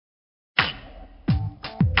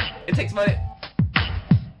It takes money.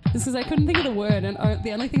 It's because I couldn't think of the word, and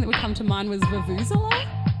the only thing that would come to mind was vuvuzela.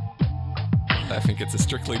 I think it's a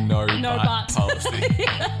strictly no but policy.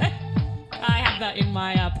 I have that in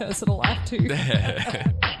my personal life too.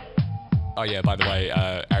 Oh yeah, by the way,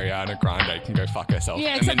 Ariana Grande can go fuck herself.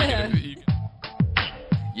 Yeah, except for her.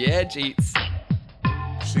 Yeah, Jeets.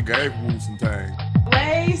 She gave Wu some tang.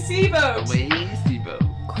 Away, Sibo. Away,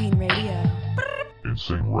 Sibo. Queen Radio.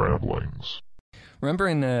 Insane Ramblings. Remember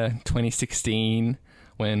in 2016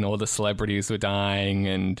 when all the celebrities were dying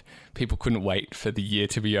and people couldn't wait for the year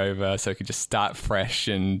to be over so it could just start fresh,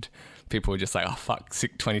 and people were just like, oh, fuck,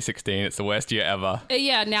 2016, it's the worst year ever.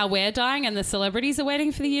 Yeah, now we're dying and the celebrities are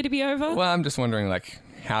waiting for the year to be over. Well, I'm just wondering, like,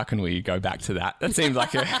 how can we go back to that? That seems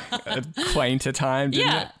like a quainter time,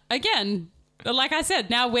 didn't it? Again, like I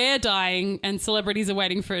said, now we're dying and celebrities are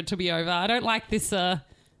waiting for it to be over. I don't like this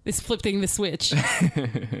flipping the switch.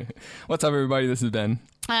 What's up, everybody? This is Ben.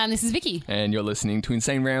 And this is Vicki. And you're listening to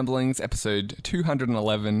Insane Ramblings, episode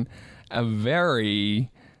 211, a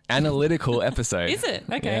very analytical episode. Is it?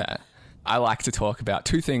 Okay. Yeah. I like to talk about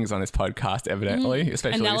two things on this podcast, evidently,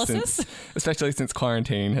 especially since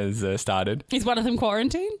quarantine has started. Is one of them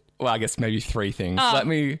quarantine? Well, I guess maybe three things. Let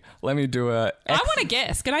me do a... I want to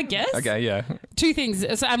guess. Can I guess? Okay, yeah. Two things.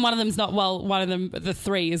 So, and one of them's not, well, one of them, the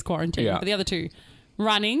three is quarantine. Yeah. But the other two,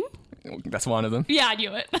 running. That's one of them. Yeah, I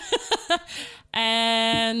knew it.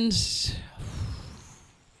 And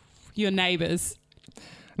your neighbours.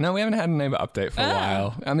 No, we haven't had a neighbour update for a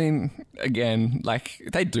while. I mean, again, like,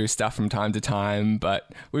 they do stuff from time to time, but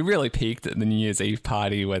we really peaked at the New Year's Eve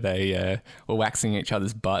party where they were waxing each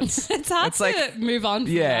other's butts. It's hard to move on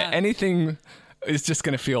from that. Anything is just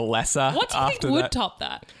going to feel lesser. What do you think would top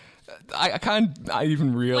that? I can't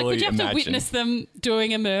even really would you have imagine. to witness them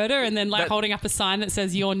doing a murder and then holding up a sign that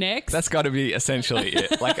says you're next? That's got to be essentially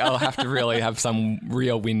it. Like, I'll have to really have some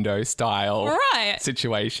Rear Window style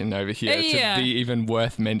situation over here to be even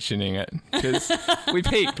worth mentioning it. Because we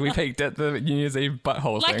peaked at the New Year's Eve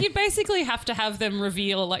butthole thing. Like, you basically have to have them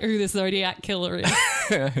reveal who the Zodiac killer is.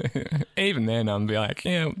 Even then, I'll be like,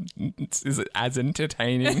 is it as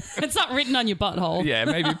entertaining? It's not written on your butthole. Yeah,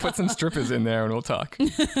 maybe put some strippers in there and we'll talk.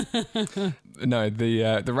 No,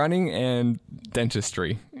 the running and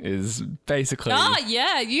dentistry is basically... Oh,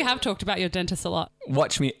 yeah, you have talked about your dentist a lot.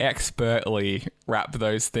 Watch me expertly wrap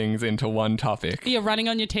those things into one topic. You're running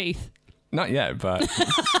on your teeth. Not yet, but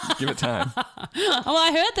give it time. Well,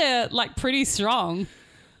 I heard they're, pretty strong.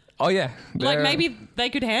 Oh, yeah. Maybe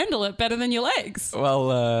they could handle it better than your legs.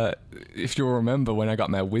 Well, if you'll remember when I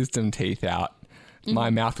got my wisdom teeth out,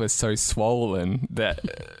 my mouth was so swollen that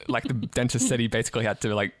the dentist said he basically had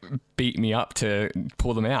to beat me up to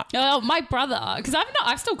pull them out. Oh, my brother, because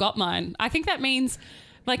I've still got mine. I think that means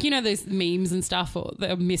those memes and stuff or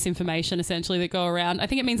the misinformation essentially that go around. I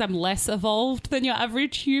think it means I'm less evolved than your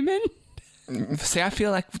average human. See, I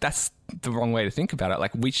feel like that's the wrong way to think about it.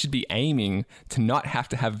 Like, we should be aiming to not have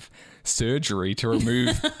to have surgery to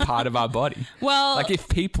remove part of our body. Well, if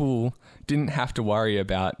people didn't have to worry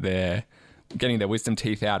about getting their wisdom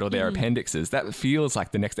teeth out or their appendixes, that feels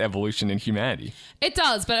like the next evolution in humanity. It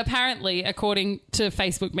does, but apparently, according to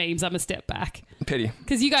Facebook memes, I'm a step back. Pity.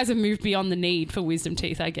 Because you guys have moved beyond the need for wisdom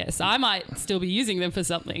teeth, I guess. I might still be using them for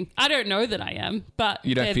something. I don't know that I am, but...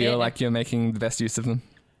 You don't feel like you're making the best use of them?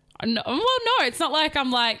 No, well, no, it's not like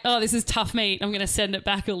I'm like, oh, this is tough meat, I'm going to send it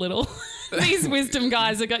back a little. These wisdom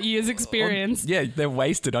guys have got years experience. Well, yeah, they're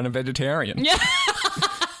wasted on a vegetarian. Yeah.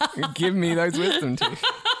 Give me those wisdom teeth.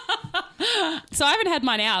 So I haven't had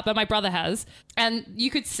mine out, but my brother has. And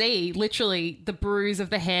you could see literally the bruise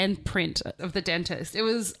of the handprint of the dentist. It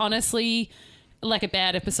was honestly like a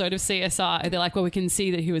bad episode of CSI. They're like, well, we can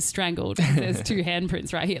see that he was strangled. There's two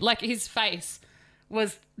handprints right here. Like, his face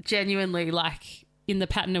was genuinely in the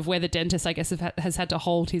pattern of where the dentist, I guess, has had to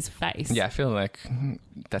hold his face. Yeah, I feel like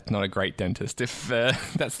that's not a great dentist if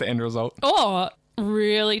that's the end result. Or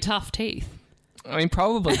really tough teeth. I mean,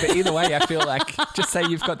 probably, but either way, I feel like just say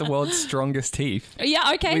you've got the world's strongest teeth.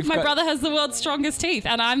 Yeah, okay, my brother has the world's strongest teeth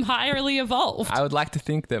and I'm highly evolved. I would like to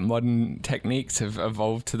think that modern techniques have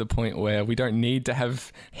evolved to the point where we don't need to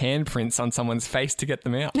have handprints on someone's face to get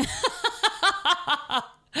them out.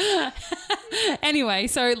 Anyway,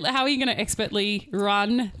 so how are you going to expertly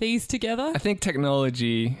run these together? I think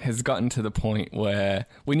technology has gotten to the point where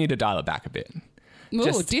we need to dial it back a bit.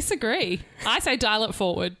 Ooh, disagree. I say dial it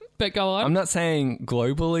forward, but go on. I'm not saying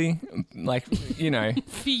globally,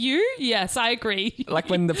 For you, yes, I agree. Like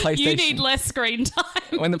when the PlayStation... You need less screen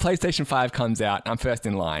time. When the PlayStation 5 comes out, I'm first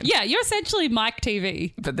in line. Yeah, you're essentially Mike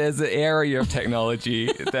TV. But there's an area of technology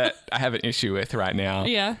that I have an issue with right now.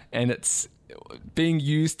 Yeah. And it's being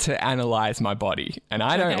used to analyze my body, and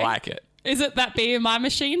I don't Okay. like it. Is it that BMI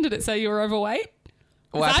machine? Did it say you were overweight?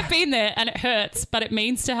 'Cause Well, I've been there and it hurts, but it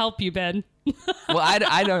means to help you, Ben. well,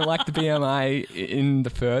 I don't like the BMI in the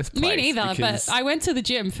first place. Me neither, because but I went to the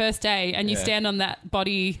gym first day and you Yeah. stand on that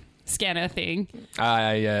body scanner thing.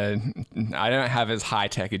 I don't have as high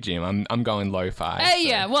tech a gym. I'm going lo-fi. so-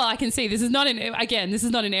 Yeah, well, I can see this is not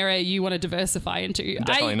an area you want to diversify into.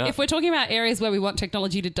 Definitely not. If we're talking about areas where we want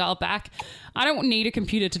technology to dial back, I don't need a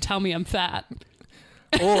computer to tell me I'm fat.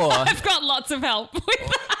 Or I've got lots of help with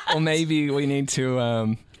that. or maybe we need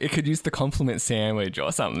to. It could use the compliment sandwich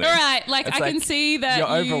or something. All right, like It's I can see that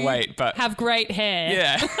you're you overweight, but have great hair.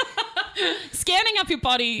 yeah. Scanning up your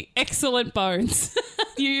body, excellent bones.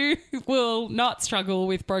 You will not struggle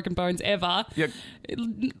with broken bones ever. Yeah.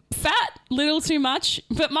 Fat, little too much,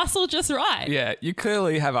 but muscle just right. Yeah, you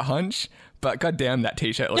clearly have a hunch, but goddamn, that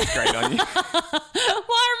t-shirt looks great on you. Well,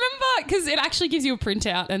 I remember because it actually gives you a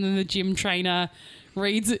printout and then the gym trainer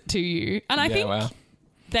reads it to you. And I Yeah, think wow.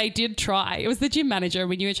 they did try. It was the gym manager.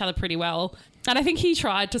 We knew each other pretty well. And I think he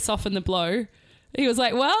tried to soften the blow. He was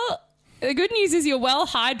like, well, the good news is you're well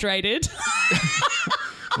hydrated.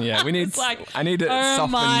 Yeah, we need. It's like, I need it oh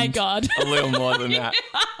softened my God. a little more than that.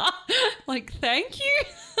 Like, thank you.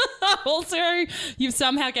 Also, you've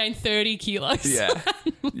somehow gained 30 kilos. Yeah,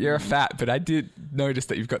 you're a fat, but I did notice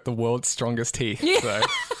that you've got the world's strongest teeth. Yeah. So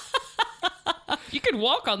You could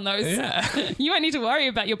walk on those. yeah. You won't need to worry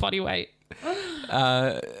about your body weight.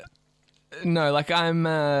 No, like I'm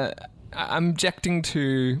objecting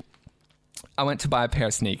to. I went to buy a pair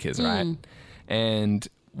of sneakers, right? And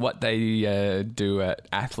what they do at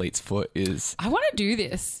Athlete's Foot is I want to do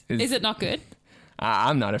this. Is it not good?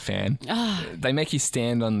 I'm not a fan. They make you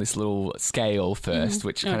stand on this little scale first,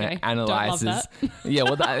 which kind Okay. of Don't love analyzes. that. Yeah,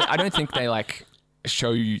 well, I don't think they like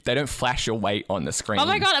show you. They don't flash your weight on the screen. Oh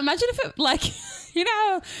my God, imagine if it, like, you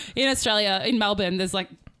know, in Australia, in Melbourne, there's like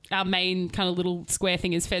our main kind of little square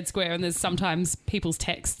thing is Fed Square, and there's sometimes people's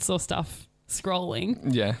texts or stuff scrolling.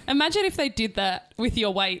 Yeah. Imagine if they did that with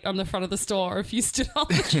your weight on the front of the store if you stood on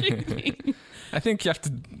the shoe thing. I think you have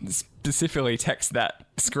to specifically text that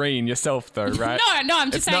screen yourself, though, right? No,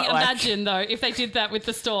 I'm just It's saying, not like- imagine though, if they did that with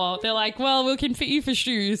the store. They're like, well, we can fit you for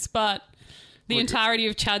shoes, but the entirety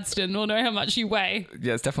of Chadston will know how much you weigh.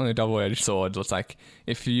 Yeah, it's definitely a double-edged sword. It's like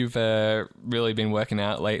if you've really been working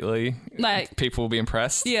out lately, Like- people will be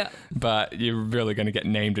impressed. Yeah. But you're really going to get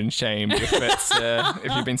named and shamed if it's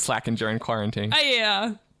if you've been slacking during quarantine.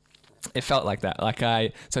 Yeah. It felt like that.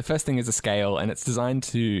 So first thing is a scale, and it's designed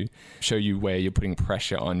to show you where you're putting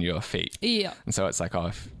pressure on your feet. Yeah. And so it's like,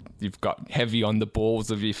 if you've got heavy on the balls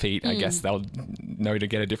of your feet, I guess they'll know to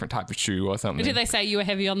get a different type of shoe or something. Did they say you were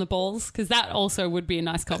heavy on the balls? Because that also would be a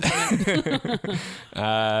nice compliment.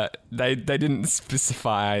 They didn't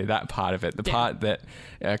specify that part of it. The part that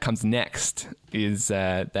comes next is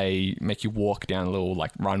they make you walk down a little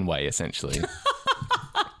like runway essentially,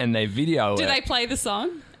 and they video Do it. they play the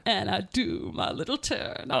song? And I do my little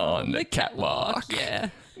turn On the catwalk. Yeah.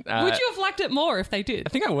 Would you have liked it more if they did? I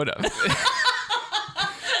think I would have.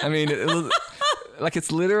 I mean, like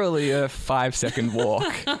it's literally a 5-second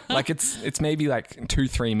walk. Like it's maybe like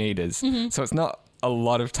 2-3 meters, so it's not a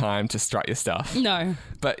lot of time to strut your stuff. No.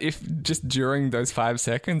 But if just during those 5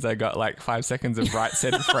 seconds I got like 5 seconds of Right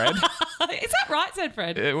Said Fred, Is that right, said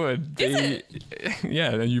Fred? it would be. Is it?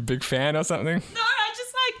 Yeah, are you a big fan or something? No,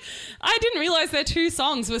 I didn't realize their two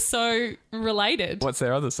songs were so related. What's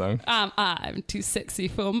their other song? I'm too sexy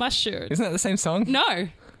for my shirt. Isn't that the same song? No.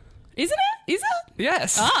 Isn't it? Is it?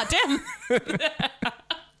 Yes. Ah, damn.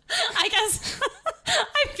 I guess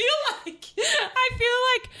I feel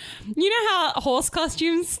like you know how horse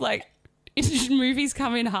costumes like in movies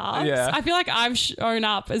come in halves? Yeah. I feel like I've shown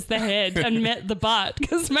up as the head and met the butt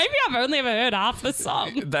because maybe I've only ever heard half the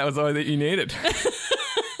song. That was all that you needed.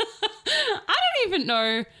 I don't even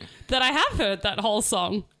know that I have heard that whole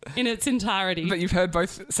song in its entirety. But you've heard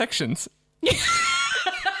both sections. There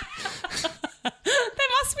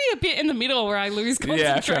must be a bit in the middle where I lose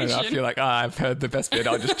concentration. Yeah, fair enough. You're like, I've heard the best bit.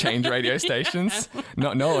 I'll just change radio stations,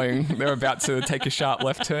 not knowing they're about to take a sharp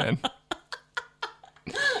left turn.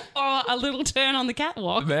 Or a little turn on the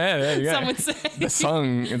catwalk. There you go. Some would say. The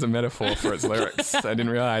song is a metaphor for its lyrics. I didn't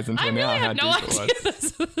realize until I really now how had no deep it idea was.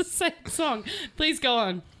 this was the same song. Please go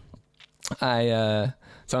on.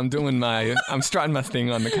 So I'm strutting my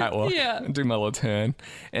thing on the catwalk. Yeah. And doing my little turn.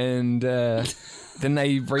 And then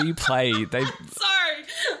they replay. Sorry.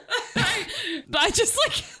 I just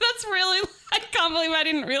like, that's really, I can't believe I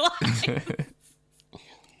didn't realize.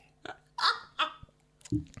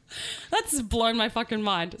 That's That's blown my fucking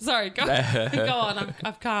mind. Sorry, go on.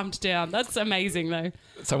 I've calmed down. That's amazing, though.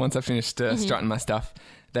 So once I finished strutting my stuff,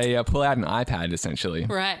 they pull out an iPad, essentially.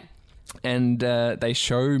 Right. And they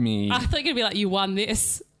show me... I thought you'd be like, you won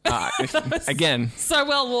this. Again... So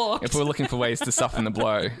well walked. If we're looking for ways to soften the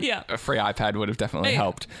blow, Yeah. a free iPad would have definitely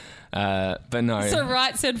helped. But no. So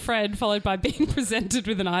right said Fred, followed by being presented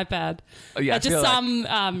with an iPad. Yeah, I just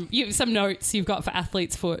feel some notes you've got for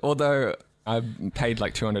athlete's foot. Although I paid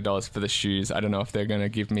like $200 for the shoes, I don't know if they're going to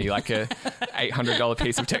give me like a $800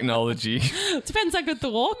 piece of technology. Depends how good the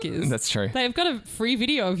walk is. That's true. They've got a free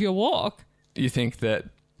video of your walk. You think that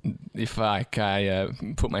if I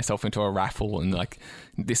put myself into a raffle and like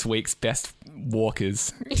this week's best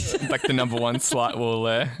walkers, like the number one slot will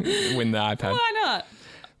win the iPad? Why not?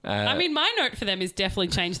 I mean, my note for them is definitely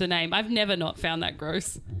change the name. I've never not found that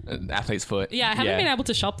gross. Athlete's Foot. Yeah, I haven't been able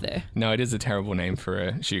to shop there. No, it is a terrible name for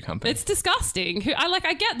a shoe company. It's disgusting.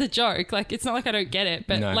 I get the joke. Like, it's not like I don't get it,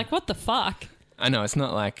 but like, what the fuck? I know, it's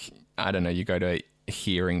not like, I don't know, you go to a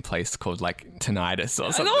hearing place called like Tinnitus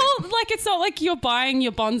or something. No, like, it's not like you're buying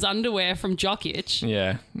your Bonds underwear from Jock Itch.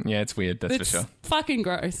 Yeah, it's weird, that's for sure. Fucking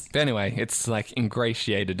gross. But anyway, it's like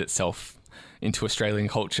ingratiated itself into Australian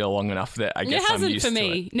culture long enough that I guess I'm used to it. It hasn't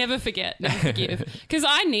for me. Never forget, never forgive. Because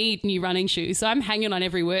I need new running shoes, so I'm hanging on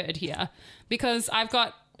every word here because I've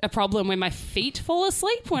got a problem where my feet fall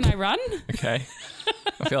asleep when I run. Okay.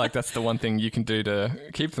 I feel like that's the one thing you can do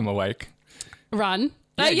to keep them awake. Run.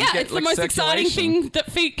 Yeah, it's the most exciting thing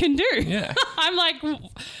that feet can do. Yeah. I'm like,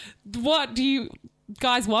 what do you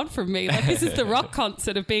guys want from me? Like, this is the rock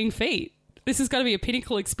concert of being feet. This has got to be a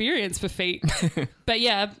pinnacle experience for feet. But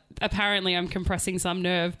yeah, apparently I'm compressing some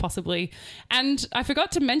nerve, possibly. And I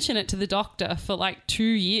forgot to mention it to the doctor for like 2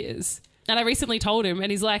 years. And I recently told him,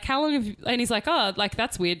 and he's like, how long have you... And he's like, oh, like,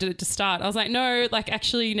 that's weird. Did it just start? I was like, no, like,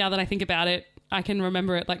 actually, now that I think about it, I can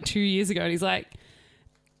remember it like 2 years ago. And he's like,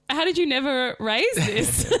 how did you never raise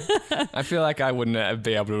this? I feel like I wouldn't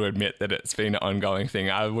be able to admit that it's been an ongoing thing.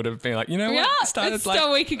 I would have been like, you know what? It started it's like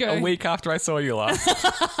a week ago. A week after I saw you last.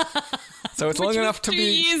 So it's long enough to 2 be...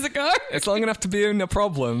 years ago. It's long enough to be in a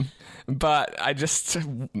problem, but I just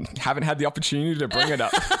haven't had the opportunity to bring it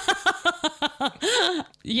up.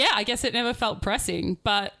 Yeah, I guess it never felt pressing,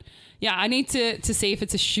 but yeah, I need to see if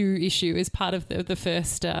it's a shoe issue as part of the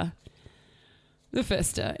first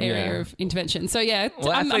area of intervention. So yeah,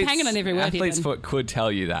 well, I'm hanging on every word here. Athlete's Foot could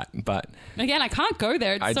tell you that, but again, I can't go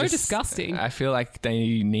there. It's disgusting. I feel like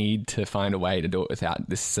they need to find a way to do it without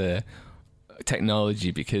this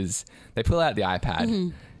technology because they pull out the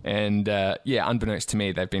iPad and unbeknownst to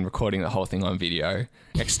me, they've been recording the whole thing on video,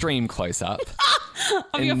 extreme close up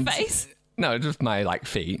of your face. No, just my like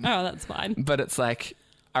feet. Oh, that's fine. But it's like,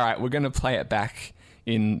 all right, we're going to play it back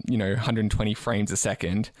in 120 frames a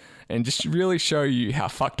second and just really show you how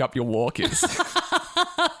fucked up your walk is.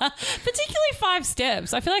 Particularly 5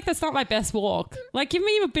 steps. I feel like that's not my best walk. Like, give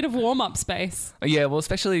me a bit of warm-up space. Yeah, well,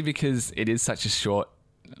 especially because it is such a short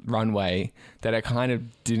runway that I kind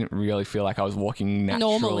of didn't really feel like I was walking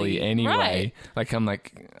naturally anyway. Right. Like, I'm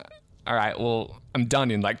like, all right, well, I'm done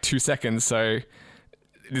in like 2 seconds, so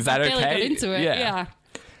is that okay? Got into it. Yeah.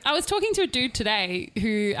 I was talking to a dude today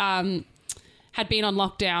who had been on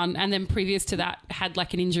lockdown and then previous to that had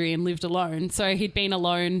like an injury and lived alone. So he'd been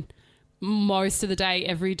alone most of the day,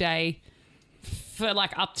 every day for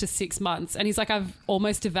like up to 6 months. And he's like, I've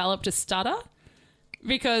almost developed a stutter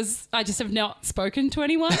because I just have not spoken to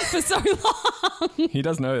anyone for so long. He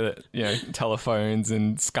does know that, telephones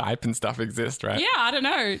and Skype and stuff exist, right? Yeah, I don't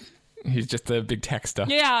know. He's just a big texter.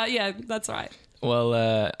 Yeah, that's right. Well,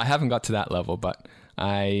 I haven't got to that level, but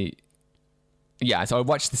so I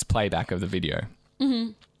watched this playback of the video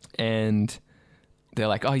and they're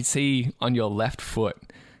like, oh, you see on your left foot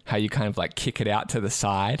how you kind of like kick it out to the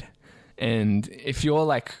side. And if you're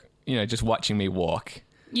like, just watching me walk,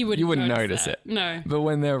 you wouldn't notice it. No. But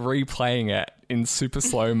when they're replaying it in super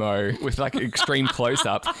slow-mo with like extreme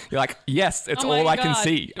close-up, you're like, yes, it's all I can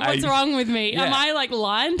see. What's wrong with me? Yeah. Am I like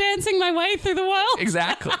line dancing my way through the world?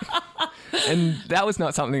 Exactly. And that was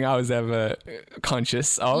not something I was ever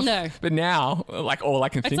conscious of. No. But now, like, all I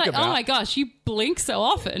can think about... oh my gosh, you blink so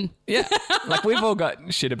often. Yeah. Like, we've all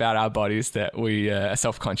got shit about our bodies that we are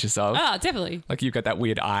self-conscious of. Ah, definitely. Like, you've got that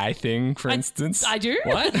weird eye thing, for instance. I do?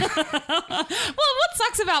 What? Well, what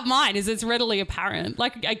sucks about mine is it's readily apparent.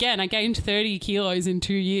 Like, again, I gained 30 kilos in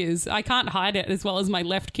 2 years. I can't hide it as well as my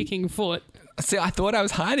left kicking foot. See, I thought I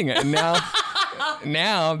was hiding it, and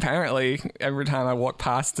now apparently every time I walk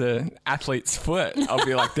past an athlete's foot, I'll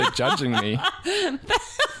be like, they're judging me. I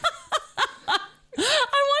wonder,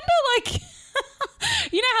 like,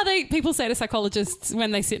 you know how people say to psychologists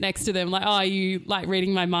when they sit next to them, like, oh, are you like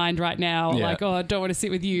reading my mind right now? Yeah. Like, oh, I don't want to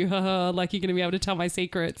sit with you. Like, you're going to be able to tell my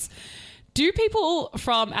secrets. Do people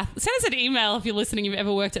send us an email if you're listening, you've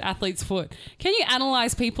ever worked at Athlete's Foot. Can you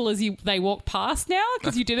analyse people as they walk past now?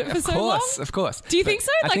 Because you did it for so long? Of course. Do you think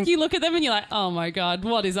so? I think, you look at them and you're like, oh my God,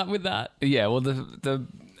 what is up with that? Yeah, well, the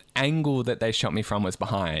angle that they shot me from was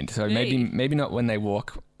behind. So maybe not when they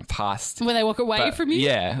walk past. When they walk away from you?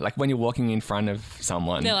 Yeah, like when you're walking in front of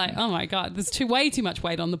someone. They're like, oh my God, there's way too much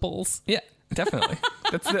weight on the balls. Yeah. Definitely.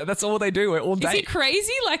 That's all they do all day. Is he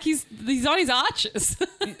crazy? Like he's on his arches.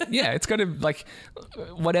 Yeah, it's got to, like,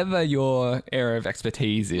 whatever your area of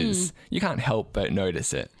expertise is, you can't help but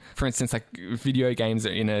notice it. For instance, like video games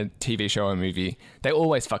in a TV show or movie, they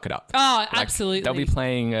always fuck it up. Oh, like, absolutely. They'll be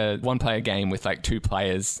playing a one-player game with like 2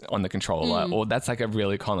 players on the controller, or that's like a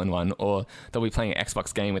really common one, or they'll be playing an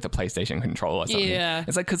Xbox game with a PlayStation controller or something. Yeah.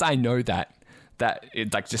 It's like, because I know that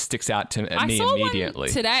it like just sticks out to me immediately. One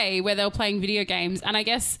today where they were playing video games, and I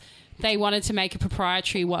guess they wanted to make a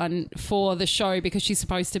proprietary one for the show because she's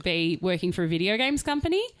supposed to be working for a video games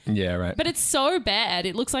company. Yeah, right. But it's so bad.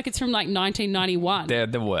 It looks like it's from like 1991. They're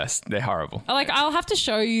the worst. They're horrible. Like, I'll have to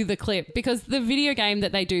show you the clip because the video game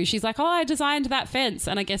that they do, she's like, oh, I designed that fence.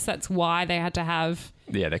 And I guess that's why they had to have...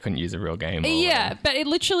 Yeah, they couldn't use a real game. Yeah, but it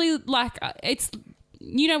literally, like, it's...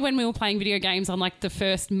 You know, when we were playing video games on like the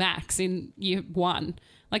first Macs in year 1,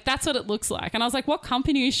 like that's what it looks like. And I was like, what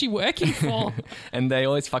company is she working for? And they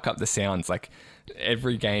always fuck up the sounds. Like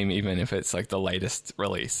every game, even if it's like the latest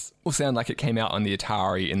release, will sound like it came out on the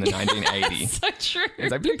Atari in the 1980s. So true.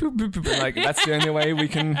 It's like, bloop, bloop, bloop, bloop. Like that's the only way we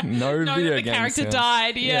can know video the games. Character sound.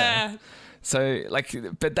 died, yeah. So, like,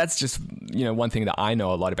 but that's just, one thing that I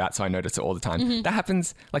know a lot about, so I notice it all the time. That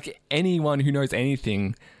happens, like, anyone who knows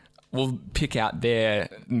anything will pick out their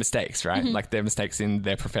mistakes, right? Like their mistakes in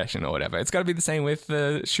their profession or whatever. It's got to be the same with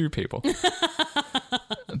the shoe people.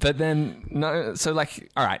 But then, no, so like,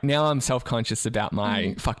 all right, now I'm self-conscious about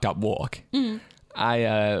my fucked up walk.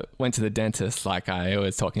 I went to the dentist, like I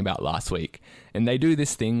was talking about last week, and they do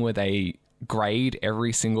this thing where they grade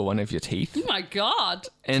every single one of your teeth. Oh my God.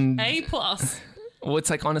 And A+. well, it's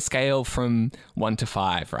like on a scale from 1 to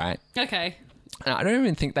 5, right? Okay. And I don't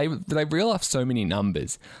even think they reel off so many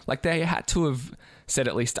numbers. Like they had to have said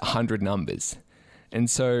at least 100 numbers. And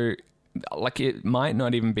so like it might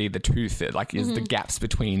not even be the tooth that like is the gaps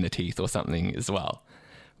between the teeth or something as well.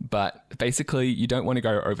 But basically you don't want to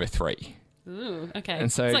go over 3. Ooh, okay.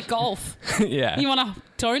 And so it's like golf. Yeah. You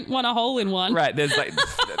don't want a hole in one. Right. There's like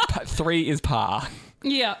 3 is par.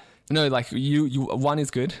 Yeah. No, like you 1 is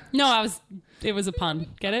good. No, it was a pun.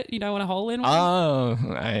 Get it? You don't want a hole in one? Oh,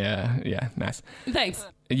 yeah, nice. Thanks.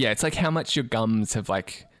 Yeah, it's like how much your gums have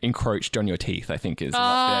like encroached on your teeth, I think is what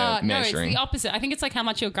they're measuring. No, it's the opposite. I think it's like how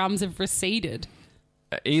much your gums have receded.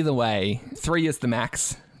 Either way, 3 is the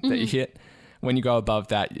max that you hit. When you go above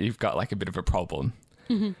that, you've got like a bit of a problem.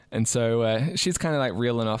 And so she's kind of like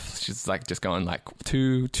reeling off. She's like just going like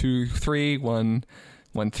 2, 2, 3, 1,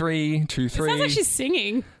 1, 3, 2, 3. It sounds like she's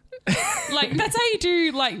singing. Like that's how you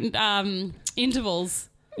do like intervals.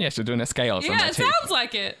 Yeah, she's doing a scale from Yeah, my it teeth. sounds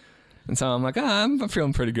like it. And so I'm like, I'm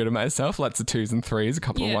feeling pretty good at myself. Lots of 2s and 3s, a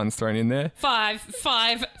couple of 1s thrown in there. 5,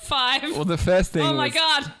 5, 5. Well, the first thing Oh my was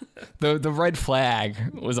God. the red flag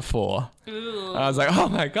was a 4. I was like, oh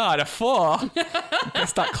my God, a 4. I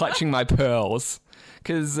start clutching my pearls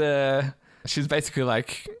because she's basically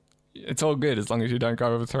like, it's all good as long as you don't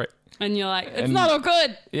go over 3. And you're like, it's not all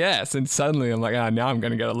good. Yes, and suddenly I'm like, now I'm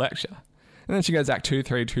going to get a lecture. And then she goes back 2,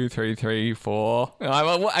 3, 2, 3, 3, 4. And I'm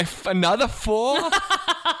like, what? Another 4?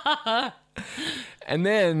 And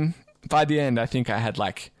then by the end, I think I had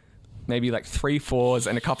like maybe like 3 4s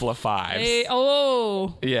and a couple of 5s.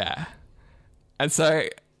 Oh. Yeah. And so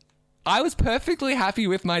I was perfectly happy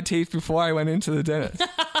with my teeth before I went into the dentist.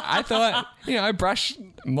 I thought, I brush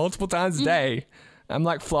multiple times a day. I'm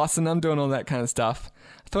like flossing, I'm doing all that kind of stuff.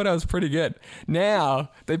 I thought I was pretty good. Now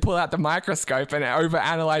they pull out the microscope and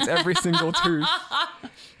overanalyze every single tooth.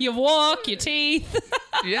 Your walk, your teeth.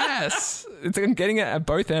 Yes. I'm getting it at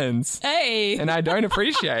both ends. Hey. And I don't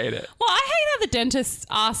appreciate it. Well, I hate how the dentist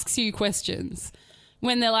asks you questions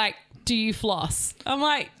when they're like, do you floss? I'm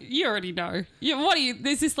like, you already know.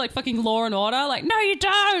 Is this like fucking Law and Order? Like, no, you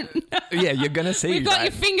don't. Yeah, you're going to see. We've got right?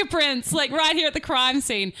 your fingerprints like right here at the crime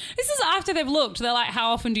scene. This is after they've looked. They're like,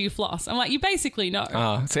 how often do you floss? I'm like, you basically know.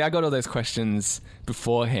 Oh, see, I got all those questions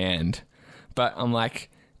beforehand, but I'm like,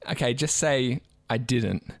 okay, just say I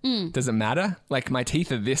didn't. Does it matter? Like, my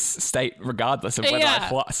teeth are this state regardless of whether I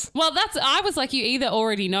floss. Well, I was like, you either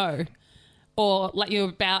already know or like you're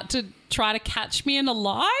about to try to catch me in a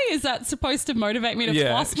lie? Is that supposed to motivate me to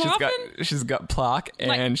floss more often? She's got plaque and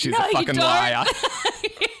Like, she's no, a you fucking don't. liar.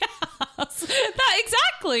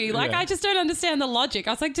 Exactly. Like, Yeah. I just don't understand the logic.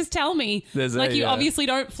 I was like, just tell me. There's like, a, you yeah. obviously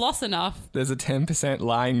don't floss enough. There's a 10%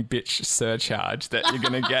 lying bitch surcharge that you're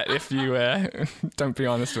going to get if you don't be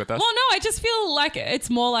honest with us. Well, no, I just feel like it's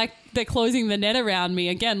more like they're closing the net around me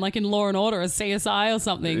again, like in Law and Order or CSI or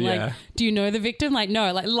something. Yeah. Like, do you know the victim? Like,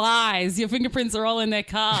 no, like lies. Your fingerprints are all in their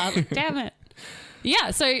car. Like, damn it.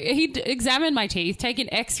 Yeah, so he examined my teeth,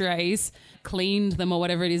 taken x-rays, cleaned them or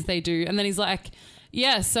whatever it is they do. And then he's like,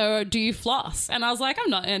 yeah, so do you floss? And I was like, I'm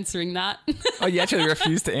not answering that. Oh, you actually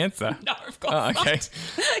refused to answer? No, of course Oh, okay. not.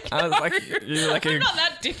 I was like, you're like I'm not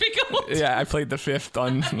that difficult. Yeah, I plead the fifth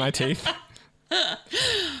on my teeth.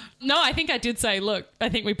 No, I think I did say, look, I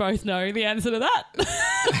think we both know the answer to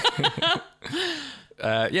that.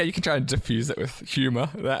 Yeah, you can try and diffuse it with humour.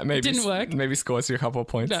 That maybe Didn't work. Maybe scores you a couple of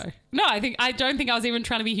points. No, I don't think I was even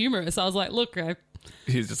trying to be humorous. I was like, look,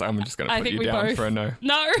 He's just, I'm just going to I put think you we down both for a no.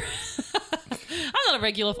 No. I'm not a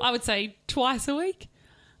regular. I would say twice a week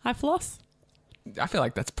I floss. I feel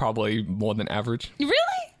like that's probably more than average. Really?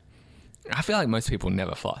 I feel like most people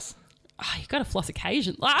never floss. Oh, you got to floss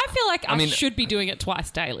occasion. Like, I feel like I mean- should be doing it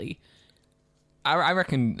twice daily. I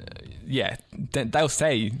reckon, yeah, they'll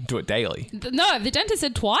say do it daily. No, the dentist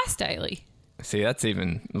said twice daily. See, that's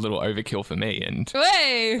even a little overkill for me, and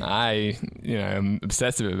Hey, I'm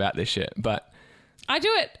obsessive about this shit. But I do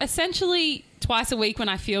it essentially twice a week when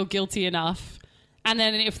I feel guilty enough, and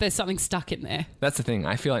then if there's something stuck in there. that's the thing.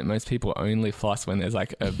 I feel like most people only floss when there's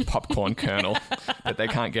like a popcorn kernel that they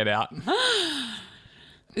can't get out.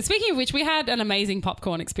 Speaking of which, we had an amazing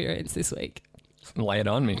popcorn experience this week. Lay it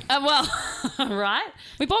on me. Right?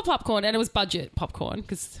 We bought popcorn and it was budget popcorn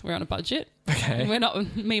because we're on a budget. Okay. We're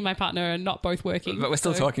not, me and my partner are not both working. But we're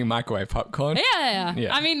still talking microwave popcorn. Yeah.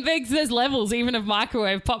 I mean, there's levels even of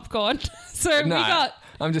microwave popcorn. So we got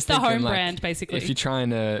I'm just the thinking, home like, brand, basically. If you're trying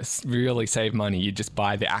to really save money, you just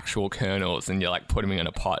buy the actual kernels and you're like put them in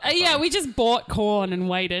a pot. yeah, we just bought corn and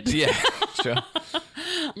waited. Yeah, sure.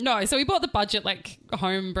 No, so we bought the budget, like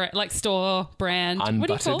home brand, like store brand. What do you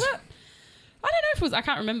call Unbuttered. it? I don't know if it was, I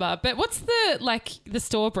can't remember, but what's the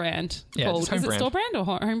store brand Yeah, called? just home Is it brand. store brand or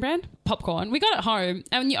home brand? Popcorn. We got it home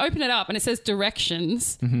and when you open it up and it says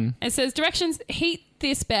directions. Mm-hmm. It says directions, heat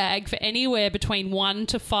this bag for anywhere between 1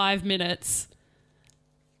 to 5 minutes.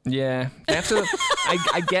 Yeah, they have to.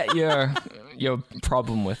 I get your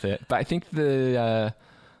problem with it, but I think the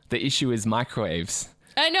issue is microwaves.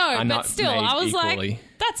 I know, but not still, made I was equally. like,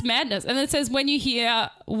 that's madness. And then it says when you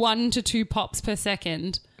hear 1 to 2 pops per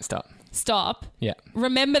second, stop. Yeah.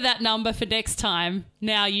 Remember that number for next time.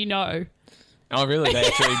 Now you know. Oh, really? They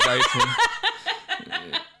actually go to.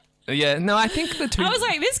 Yeah. No, I think the two. I was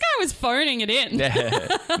like, this guy was phoning it in. Yeah.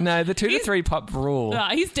 No, the 2 to 3 pop rule.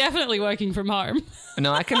 He's definitely working from home.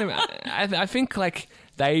 No, I can. I think like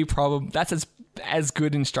they probably that's as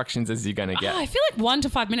good instructions as you're gonna get. I feel like 1 to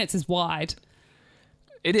 5 minutes is wide.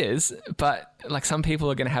 It is, but like some people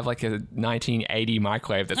are gonna have like a 1980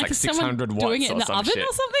 microwave that's like is someone 600 watts doing it in or the some oven shit.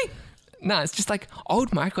 or something? No, it's just like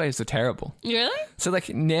old microwaves are terrible. Really? So like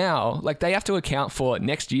now, like they have to account for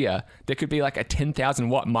next year. There could be like a 10,000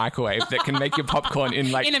 watt microwave that can make your popcorn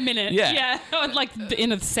in like In a minute. Yeah, Or like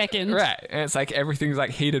in a second. right. And it's like everything's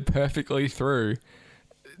like heated perfectly through.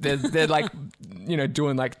 They're like,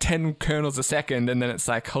 doing like 10 kernels a second, and then it's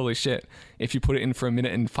like, holy shit, if you put it in for a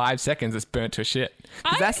minute and 5 seconds, it's burnt to shit.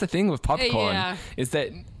 'Cause that's the thing with popcorn, is that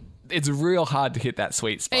it's real hard to hit that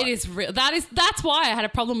sweet spot. It is real. That's why I had a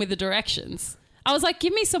problem with the directions. I was like,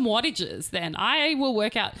 give me some wattages then. I will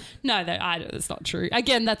work out. No, that's not true.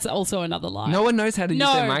 Again, that's also another lie. No one knows how to use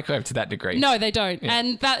their microwave to that degree. No, they don't. Yeah.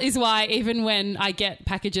 And that is why even when I get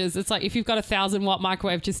packages, it's like, if you've got a 1,000-watt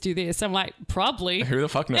microwave, just do this. I'm like, probably. Who the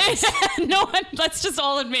fuck knows? No one, let's just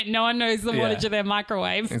all admit, no one knows the Yeah. wattage of their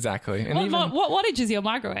microwave. Exactly. And What wattage is your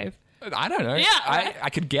microwave? I don't know. Yeah, right. I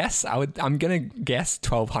could guess. I'm gonna guess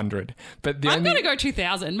 1,200. But I'm going to go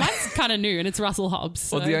 2,000. Mine's kind of new and it's Russell Hobbs.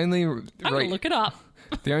 So well, the only I'm going to look it up.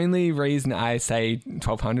 the only reason I say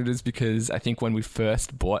 1,200 is because I think when we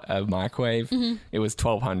first bought a microwave, Mm-hmm. it was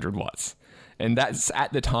 1,200 watts, and that's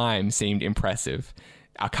at the time seemed impressive.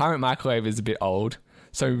 Our current microwave is a bit old,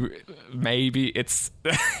 so maybe it's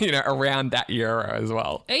around that era as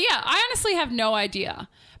well. Yeah, I honestly have no idea.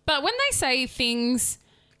 But when they say things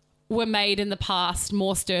were made in the past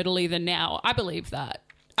more sturdily than now, I believe that.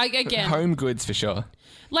 Again, Home goods for sure.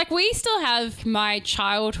 like we still have my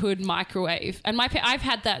childhood microwave, and I've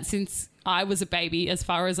had that since I was a baby, as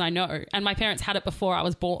far as I know. And my parents had it before I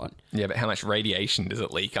was born. Yeah, but how much radiation does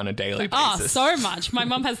it leak on a daily Oh, basis? so much. My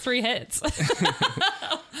mum has 3 heads.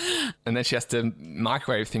 And then she has to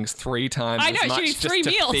microwave things 3 times I know, as much she needs just 3 to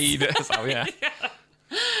meals. feed us. Oh, yeah.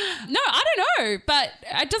 No, I don't know, but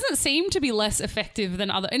it doesn't seem to be less effective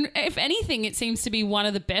than other. And if anything, it seems to be one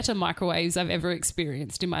of the better microwaves I've ever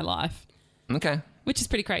experienced in my life, Okay. which is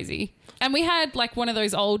pretty crazy. And we had like one of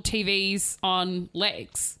those old TVs on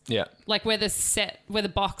legs, Yeah. like where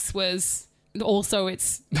the box was also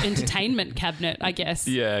its entertainment cabinet, I guess.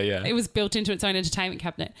 Yeah, yeah. It was built into its own entertainment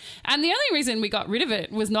cabinet. And the only reason we got rid of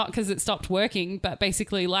it was not because it stopped working, but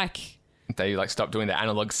basically like... They like stopped doing the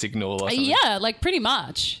analog signal or something. Yeah, like pretty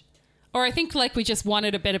much. Or I think like we just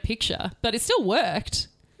wanted a better picture, but it still worked.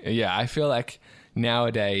 Yeah, I feel like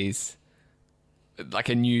nowadays, like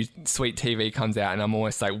a new sweet TV comes out and I'm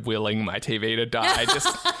almost like willing my TV to die just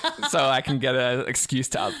so I can get an excuse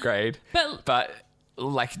to upgrade. But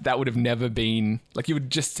like that would have never been, like you would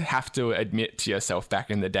just have to admit to yourself back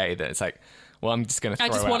in the day that it's like, well, I'm just going to throw I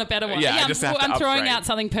just out. want a better one. Yeah, I just have to I'm throwing upgrade. out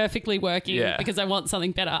something perfectly working because I want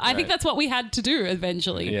something better. I think that's what we had to do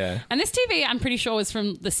eventually. Yeah. And this TV, I'm pretty sure, was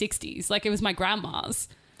from the 60s. Like it was my grandma's.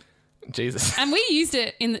 Jesus. And we used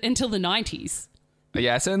it until the 90s.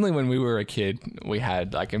 Yeah, certainly when we were a kid, we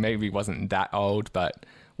had, like, it maybe wasn't that old, but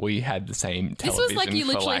we had the same television. This was like you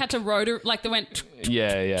literally had to rotor, like they went...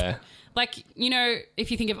 Yeah, yeah. Like, you know,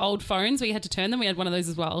 if you think of old phones where you had to turn them, we had one of those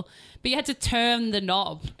as well. But you had to turn the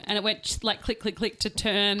knob and it went like click, click, click to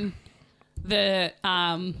turn the...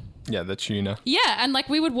 Yeah, the tuner. Yeah, and like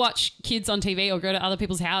we would watch kids on TV or go to other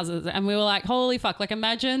people's houses and we were like, holy fuck, like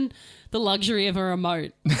imagine the luxury of a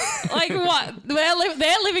remote. Like what?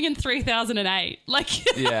 They're living in 3008.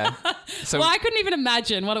 Like, Yeah. So, well, I couldn't even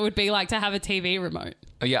imagine what it would be like to have a TV remote.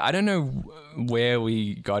 yeah, I don't know where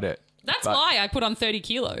we got it. That's but why I put on 30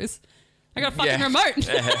 kilos. I got a fucking Yeah. remote.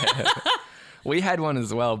 We had one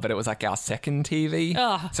as well, but it was like our second TV.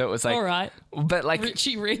 Oh, so it was like, all right. But like,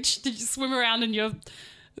 Richie Rich, did you swim around in your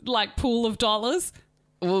like pool of dollars?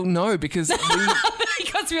 well, no, because we,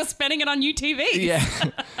 Because we were spending it on new TV. yeah,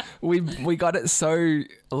 we got it so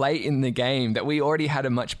late in the game that we already had a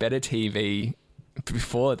much better TV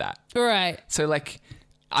before that. Right. So like,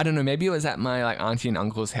 I don't know, maybe it was at my like auntie and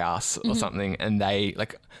uncle's house or something, and they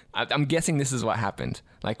like, I'm guessing this is what happened.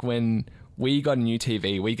 Like when we got a new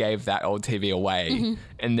TV, we gave that old TV away,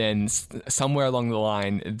 and then somewhere along the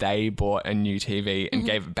line, they bought a new TV and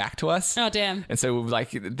gave it back to us. Oh, damn. And so like,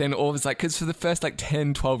 then all was like, because for the first like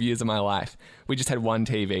 10, 12 years of my life, we just had one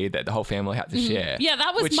TV that the whole family had to share. Yeah,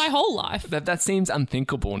 that was which- my whole life. That seems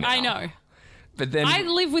unthinkable now. I know. But then I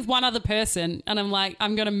live with one other person and I'm like,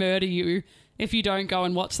 I'm going to murder you if you don't go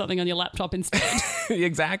and watch something on your laptop instead.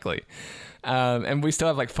 exactly. And we still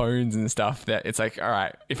have like phones and stuff that it's like, all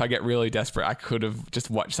right, if I get really desperate, I could have just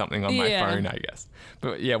watched something on my Yeah. phone, I guess.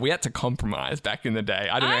 But yeah, we had to compromise back in the day.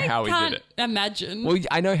 I don't know how we did it. Imagine. Well,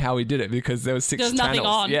 I know how we did it because there was 6 There's channels. nothing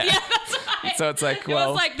on. Yeah. that's right. So it's like, It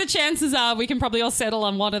well, was like the chances are we can probably all settle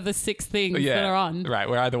on one of the 6 things that are on. Right.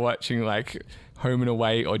 We're either watching like Home and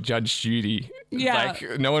Away or Judge Judy. Yeah.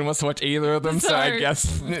 Like no one wants to watch either of them, so I guess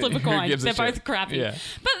flip a who coin. gives a They're shit? both crappy. Yeah.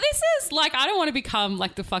 But this is like, I don't want to become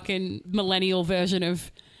like the fucking millennial version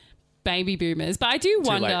of baby boomers, but I do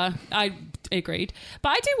wonder, I agreed, but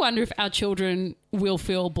I do wonder if our children will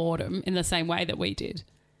feel boredom in the same way that we did.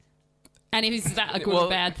 And is that a good or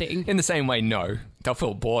bad thing? In the same way, no. They'll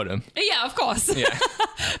feel boredom. Yeah, of course. Yeah.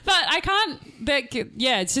 But I can't,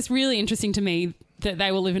 it's just really interesting to me that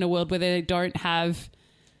they will live in a world where they don't have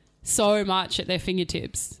so much at their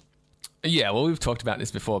fingertips. Yeah, well, we've talked about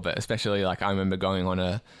this before, but especially like I remember going on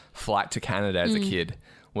a flight to Canada as a kid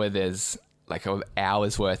where there's like an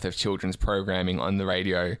hour's worth of children's programming on the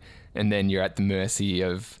radio, and then you're at the mercy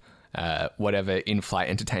of whatever in-flight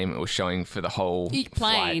entertainment was showing for the whole Plane.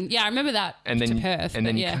 flight. Yeah, I remember that And then, to Perth. and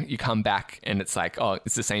then but yeah. you come back and it's like, oh,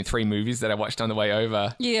 it's the same 3 movies that I watched on the way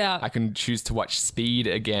over. Yeah. I can choose to watch Speed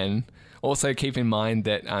again. Also, keep in mind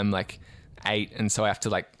that I'm like 8, and so I have to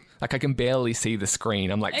like I can barely see the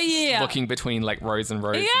screen. I'm like looking between like rows and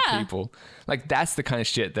rows of people. Like that's the kind of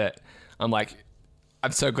shit that I'm like,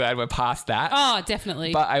 I'm so glad we're past that. Oh,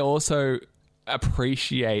 definitely. But I also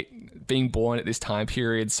appreciate being born at this time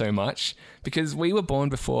period so much because we were born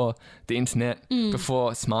before the internet,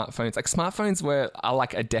 before smartphones. Like smartphones are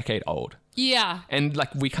like a decade old. Yeah. And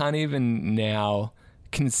like we can't even now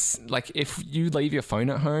like if you leave your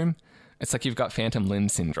phone at home, it's like you've got phantom limb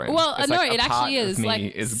syndrome. Well, it's no, like it a part actually of is. me Like,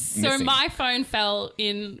 is so missing. my phone fell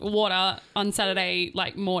in water on Saturday,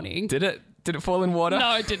 like morning. Did it fall in water?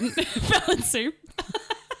 No, it didn't. It fell in soup.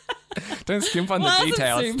 Don't skimp on Well, the it wasn't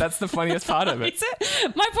details. soup. That's the funniest part of it. Is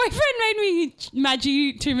it? My boyfriend made me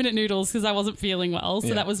Maggi 2-minute noodles because I wasn't feeling well. So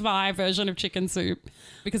Yeah. that was my version of chicken soup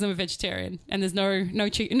because I'm a vegetarian and there's no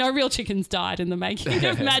real chickens died in the making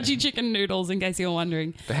of Maggi chicken noodles, in case you're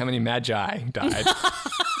wondering. But how many magi died?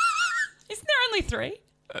 Isn't there only 3?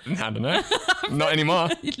 I don't know. Not anymore.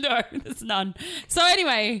 No, there's none. So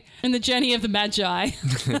anyway, in the journey of the Magi.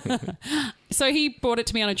 So he brought it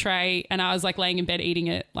to me on a tray and I was like laying in bed eating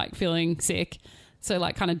it, like feeling sick. So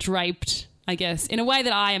like kind of draped, I guess, in a way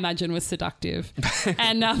that I imagine was seductive.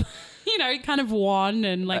 And, kind of won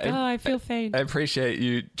and like, I feel faint. I appreciate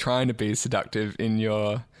you trying to be seductive in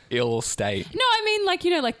your ill state. No, I mean like,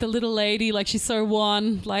 like the little lady, like she's so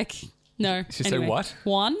wan, like, no. She's so what?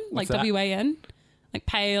 Wan, like that? WAN. Like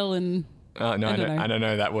pale and... Oh, no, I don't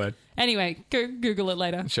know that word. Anyway, go Google it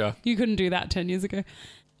later. Sure. You couldn't do that 10 years ago.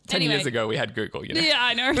 10 years ago, we had Google, Yeah,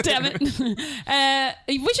 I know. Damn it.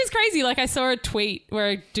 Which is crazy. Like, I saw a tweet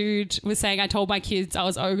where a dude was saying, I told my kids I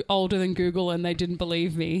was older than Google and they didn't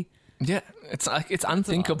believe me. Yeah, it's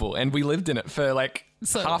unthinkable. And we lived in it for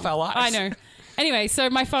half our lives. I know. Anyway, so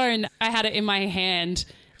my phone, I had it in my hand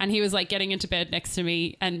and he was like getting into bed next to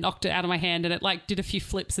me and knocked it out of my hand and it like did a few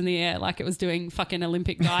flips in the air like it was doing fucking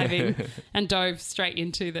Olympic diving and dove straight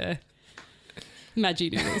into the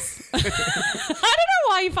Maggi noodles. I don't know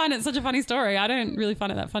why you find it such a funny story. I don't really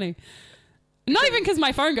find it that funny. Not even because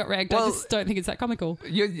my phone got wrecked. I just don't think it's that comical.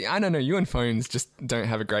 I don't know. You and phones just don't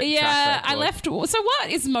have a great track Yeah, record. I left. So what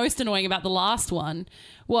is most annoying about the last one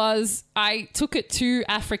was I took it to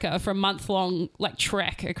Africa for a month-long like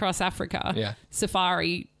trek across Africa. Yeah.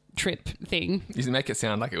 Safari trip thing. You make it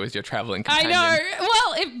sound like it was your traveling I companion. know.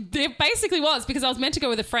 Well, it basically was because I was meant to go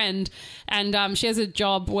with a friend and she has a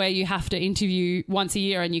job where you have to interview once a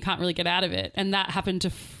year and you can't really get out of it. And that happened to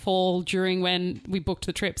fall during when we booked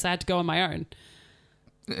the trip. So I had to go on my own.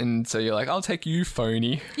 And so you're like, I'll take you,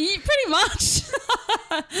 phony. Yeah, pretty much.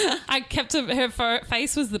 I kept her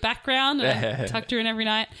face was the background and I tucked her in every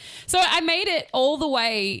night. So I made it all the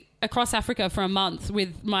way across Africa for a month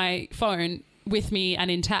with my phone with me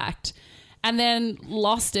and intact and then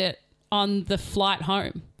lost it on the flight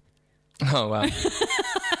home. Oh, wow.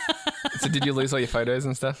 So did you lose all your photos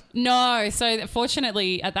and stuff? No. So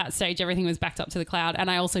fortunately at that stage, everything was backed up to the cloud and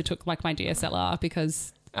I also took like my DSLR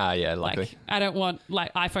because... yeah, likely. Like, I don't want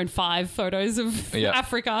like iPhone 5 photos of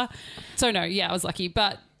Africa. So no, yeah, I was lucky.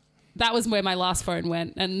 But that was where my last phone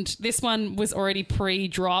went. And this one was already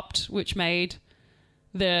pre-dropped, which made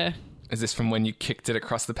the... Is this from when you kicked it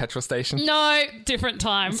across the petrol station? No, different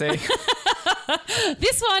time. See?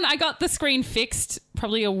 This one, I got the screen fixed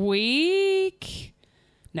probably a week.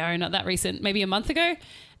 No, not that recent. Maybe a month ago.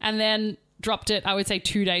 And then dropped it, I would say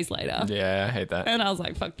 2 days later. Yeah, I hate that. And I was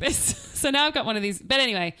like, fuck this. So now I've got one of these. But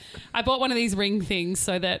anyway, I bought one of these ring things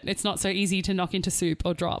so that it's not so easy to knock into soup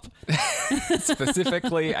or drop.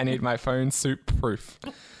 Specifically, I need my phone soup proof.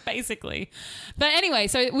 Basically. But anyway,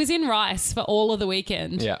 so it was in Rice for all of the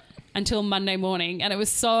weekend. Yeah. Until Monday morning. And it was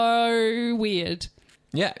so weird.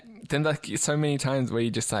 Yeah. Then like so many times where you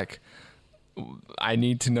just like, I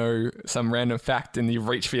need to know some random fact and you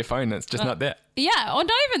reach for your phone and it's just not there. Yeah. Or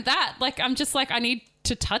not even that. Like, I'm just like, I need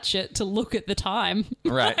to touch it to look at the time.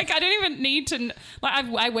 Right. Like, I don't even need to, like,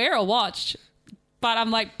 I wear a watch. But I'm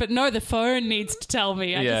like, but no, the phone needs to tell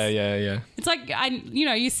me. Yeah. It's like,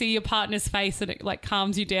 you see your partner's face and it like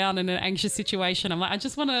calms you down in an anxious situation. I'm like, I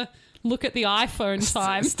just want to look at the iPhone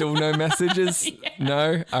time. Still no messages? Yeah.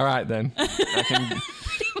 No? All right then.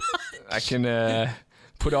 I can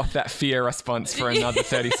put off that fear response for another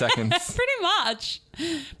 30 seconds. Pretty much.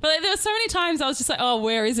 But like, there were so many times I was just like, oh,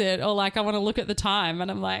 where is it? Or like, I want to look at the time. And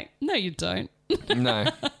I'm like, no, you don't. No.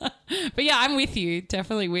 But yeah, I'm with you.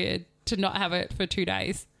 Definitely weird to not have it for 2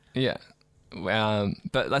 days. Yeah.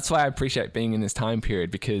 But that's why I appreciate being in this time period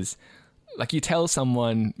because like you tell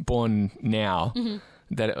someone born now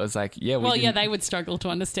that it was like, yeah, they would struggle to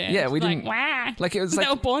understand. Yeah, we like, didn't. Wah, like it was they like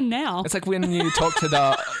were born now. It's like when you talk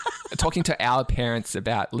to talking to our parents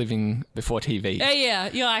about living before TV. Yeah.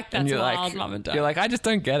 You're like, that's wild, mum and dad. You're like, I just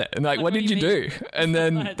don't get it. And like, what did you do? And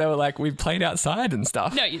then they were like, we played outside and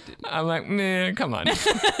stuff. No, you didn't. I'm like, nah, come on.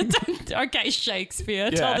 Okay,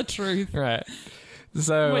 Shakespeare, tell the truth. Right.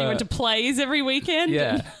 So you went to plays every weekend?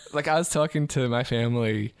 Yeah. Like I was talking to my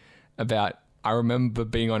family about, I remember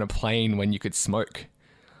being on a plane when you could smoke.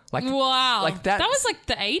 Like, wow. Like that was like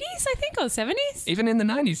the 80s, I think, or 70s? Even in the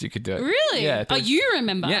 90s you could do it. Really? Yeah. Oh, you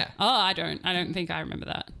remember? Yeah. Oh, I don't think I remember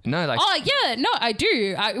that. No, like... Oh, yeah. No, I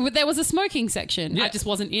do. There was a smoking section. Yeah. I just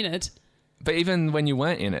wasn't in it. But even when you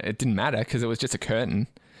weren't in it, it didn't matter because it was just a curtain.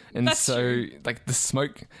 And That's so, true. like, the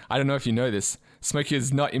smoke, I don't know if you know this, smoke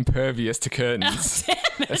is not impervious to curtains. Damn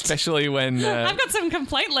it. Especially when... I've got some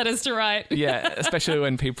complaint letters to write. yeah, especially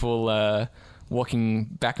when people walking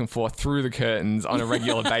back and forth through the curtains on a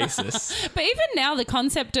regular basis. But even now, the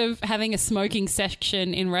concept of having a smoking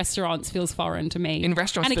section in restaurants feels foreign to me. In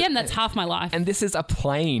restaurants, and again, but- that's half my life. And this is a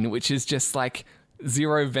plane, which is just like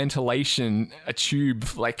zero ventilation, a tube.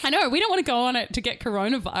 Like, I know, we don't want to go on it to get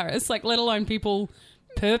coronavirus, like, let alone people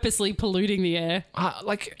purposely polluting the air.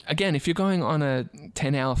 like, again, if you're going on a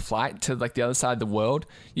 10-hour flight to like the other side of the world,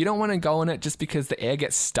 you don't want to go on it just because the air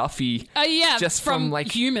gets stuffy. Yeah, just from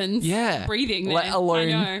like humans breathing there. let alone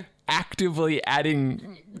I know. actively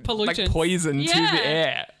adding Pollutants. like poison to Yeah. the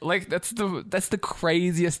air. Like, that's the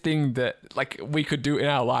craziest thing that like we could do in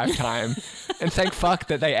our lifetime. And thank fuck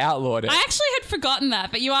that they outlawed it. I actually had forgotten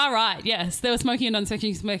that, but you are right. Yes, there were smoking and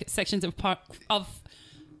non-smoking sections of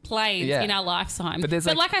planes Yeah. in our lifetime. But there's,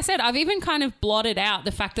 but like- like I said, I've even kind of blotted out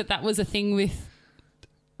the fact that that was a thing with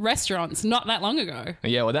restaurants not that long ago.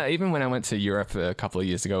 Yeah, well, even when I went to Europe a couple of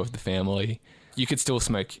years ago with the family, you could still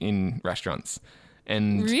smoke in restaurants.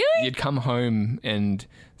 And Really? you'd come home and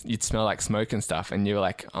you'd smell like smoke and stuff. And you were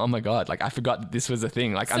like, oh my God, like I forgot that this was a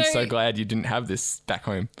thing. Like, I'm So- so glad you didn't have this back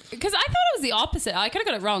home. Because I thought it was the opposite. I could have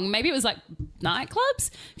got it wrong. Maybe it was like nightclubs.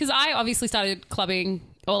 Because I obviously started clubbing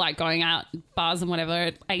or like going out bars and whatever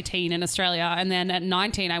at 18 in Australia. And then at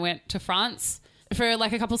 19, I went to France for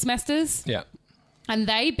like a couple semesters. Yeah. And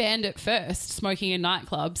they banned it first, smoking in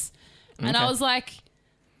nightclubs. And I Okay. was like,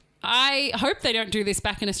 I hope they don't do this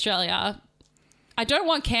back in Australia. I don't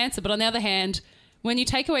want cancer, but on the other hand, when you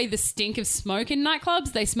take away the stink of smoke in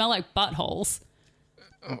nightclubs, they smell like buttholes.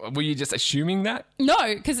 Were you just assuming that? No,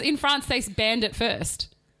 because in France, they banned it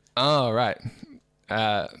first. Oh, right.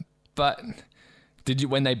 But did you,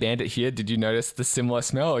 when they banned it here, did you notice the similar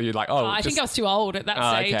smell? Or you're like, oh, I think I was too old at that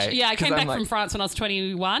Oh, stage. okay. Yeah, I 'Cause came I'm back like- from France when I was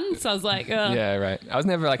 21, so I was like, ugh, yeah, right. I was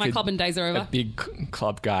never like my clubbing days are a over. big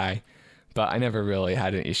club guy, but I never really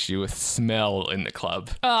had an issue with smell in the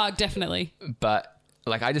club. Oh, definitely. But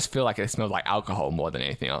like, I just feel like it smelled like alcohol more than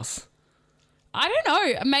anything else. I don't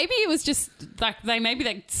know. Maybe it was just like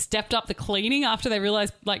they stepped up the cleaning after they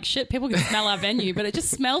realized like shit, people can smell our venue, but it just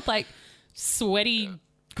smelled like sweaty,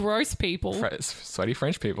 gross people. Sweaty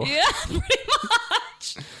French people. Yeah, pretty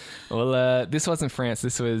much. Well, this wasn't France.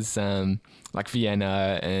 This was like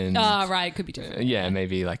Vienna and Oh, right. It could be different. yeah,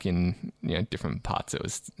 maybe like in different parts. It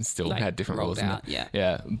was still Like, had different rolled rules. out, yeah.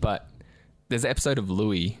 yeah. But there's an episode of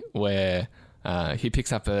Louis where he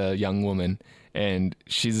picks up a young woman. And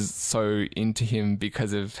she's so into him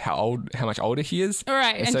because of how much older he is. All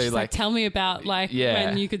right. And so, she's like, tell me about like Yeah.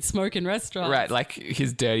 when you could smoke in restaurants. right, like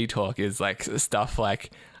his dirty talk is like stuff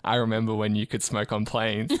like, I remember when you could smoke on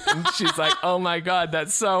planes. And she's like, oh my God,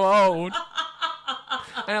 that's so old.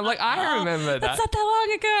 And I'm like, I remember that. That's not that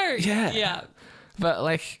long ago. Yeah. Yeah. But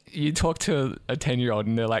like, you talk to a 10-year-old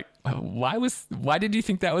and they're like, why did you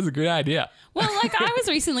think that was a good idea? Well, like I was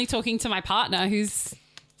recently talking to my partner who's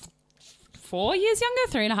 4 years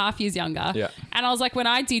younger, 3.5 years younger. Yeah. And I was like, when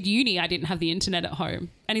I did uni, I didn't have the internet at home.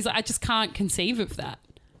 And he's like, I just can't conceive of that.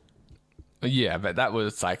 Yeah, but that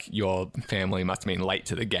was like, your family must have been late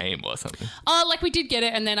to the game or something. Oh, like we did get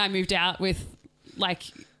it, and then I moved out with like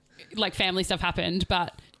family stuff happened,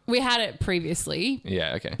 but we had it previously.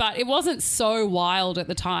 Yeah, okay. But it wasn't so wild at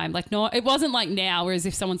the time. Like, no, it wasn't like now, whereas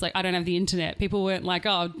if someone's like, I don't have the internet, people weren't like,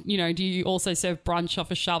 oh, do you also serve brunch off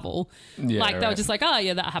a shovel? Yeah, like, they were right. just like, oh,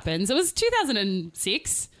 yeah, that happens. It was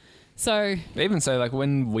 2006. So, Even so, like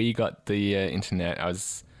when we got the internet, I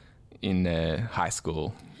was in high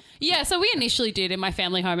school. yeah, so we initially did in my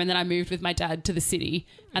family home, and then I moved with my dad to the city,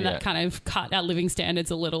 and Yeah. that kind of cut our living standards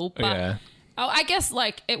a little. But Yeah. I guess,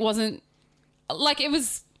 like, it wasn't, like, it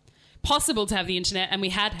was possible to have the internet, and we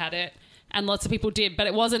had it, and lots of people did, but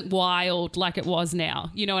it wasn't wild like it was now.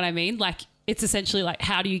 You know what I mean? Like, it's essentially like,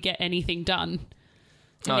 how do you get anything done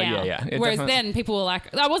Oh, now? yeah. It Whereas definitely- then people were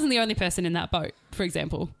like, I wasn't the only person in that boat, for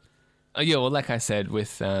example. Oh, yeah, well, like I said,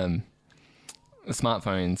 with the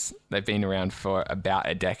smartphones, they've been around for about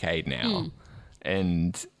a decade now.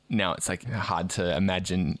 And now it's like hard to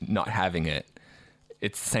imagine not having it.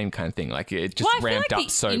 It's the same kind of thing. Like, it just Well, I feel ramped like up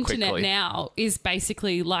so the internet quickly. now is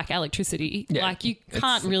basically like electricity. Yeah, like, you it's-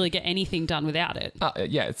 can't really get anything done without it.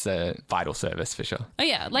 Yeah, it's a vital service for sure. Oh,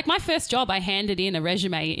 yeah. Like, my first job, I handed in a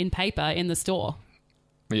resume in paper in the store.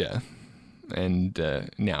 Yeah. And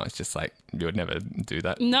now it's just like, you would never do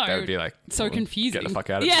that. No, That would be like, so confusing. Get the fuck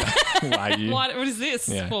out of Yeah. here. Why are you? What is this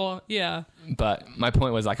Yeah. for? Yeah. But my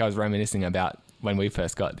point was, like, I was reminiscing about when we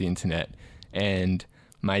first got the internet, and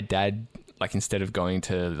my dad, like, instead of going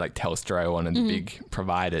to like Telstra or one of the big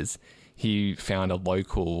providers, he found a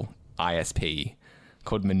local ISP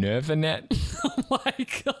called Minerva Net. Oh my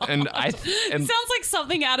God. And it sounds like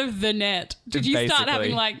something out of The Net. Did you start Basically.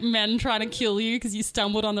 having like men trying to kill you because you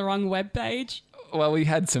stumbled on the wrong web page? Well, we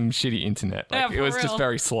had some shitty internet. Yeah, Like, it was for just real.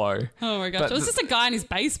 very slow. Oh my gosh. But It was just a guy in his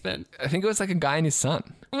basement. I think it was like a guy and his son.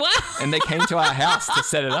 Wow. And they came to our house to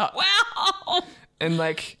set it up. Wow. And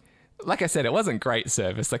like I said, it wasn't great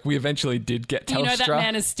service. Like, we eventually did get Telstra. You know that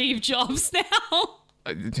man is Steve Jobs now.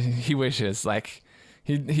 He wishes. Like,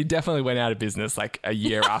 he definitely went out of business like a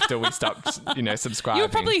year after we stopped, subscribing. You were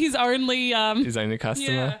probably his only his only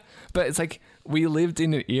customer. Yeah. But it's like we lived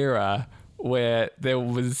in an era where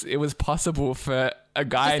it was possible for a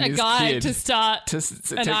guy and his kid to start to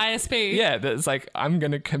an ISP. Yeah, that's like, I'm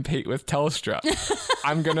going to compete with Telstra.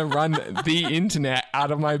 I'm going to run the internet out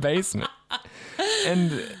of my basement.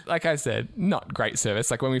 And like I said, not great service.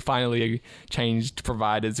 Like, when we finally changed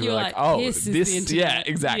providers, we You're were like, like, oh, this is this, the internet. yeah,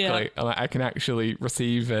 exactly. Yeah. I'm like, I can actually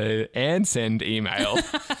receive and send email.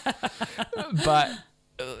 But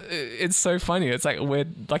it's so funny. It's like,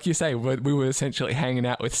 like you say, we were essentially hanging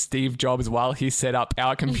out with Steve Jobs while he set up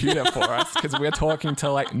our computer for us, because we're talking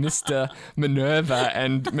to like Mr. Minerva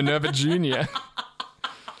and Minerva Jr.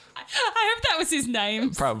 I hope that was his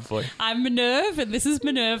name. Probably. I'm Minerva and this is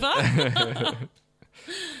Minerva.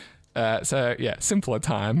 So yeah, simpler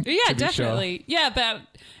time. Yeah, to be definitely. Sure. Yeah, but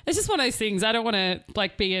it's just one of those things. I don't want to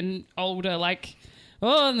like be an older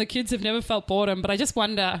and the kids have never felt boredom, but I just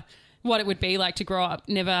wonder what it would be like to grow up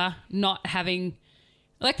never not having.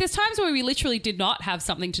 Like, there's times where we literally did not have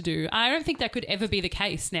something to do. I don't think that could ever be the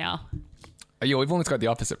case now. Yeah, we've almost got the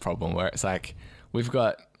opposite problem where it's like, we've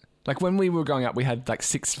got, like, when we were growing up, we had like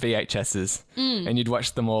 6 VHSs and you'd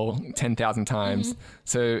watch them all 10,000 times.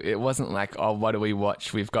 So it wasn't like, oh, what do we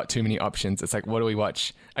watch? We've got too many options. It's like, what do we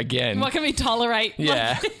watch again? What can we tolerate?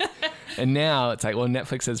 Yeah. And now it's like, well,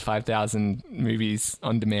 Netflix has 5,000 movies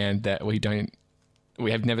on demand that we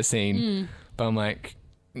have never seen. But I'm like,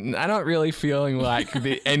 I'm not really feeling like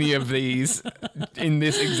any of these in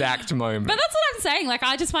this exact moment. But that's what I'm saying. Like,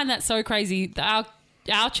 I just find that so crazy that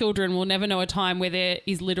our children will never know a time where there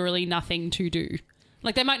is literally nothing to do.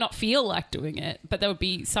 Like, they might not feel like doing it, but there would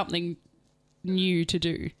be something new to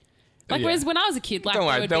do. Like, Yeah. whereas when I was a kid, like, Don't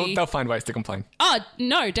worry, there would be... they'll find ways to complain. Oh,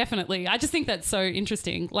 no, definitely. I just think that's so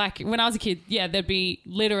interesting. Like, when I was a kid, yeah, there'd be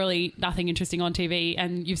literally nothing interesting on TV,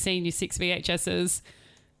 and you've seen your 6 VHSs,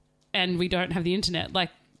 and we don't have the internet. Like,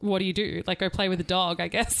 what do you do? Like, go play with a dog, I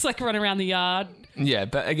guess. Like, run around the yard. Yeah,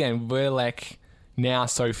 but again, we're like now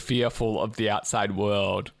so fearful of the outside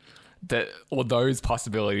world that all those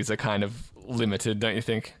possibilities are kind of limited, don't you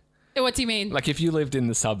think? What do you mean? Like, if you lived in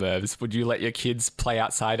the suburbs, would you let your kids play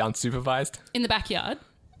outside unsupervised? In the backyard?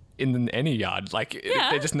 In any yard? Like, Yeah.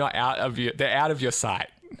 they're just not they're out of your sight.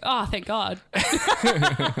 Oh, thank God.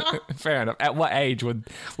 Fair enough. At what age would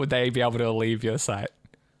they be able to leave your sight?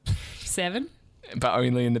 7? But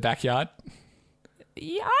only in the backyard?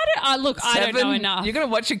 Yeah, I don't know enough. You're going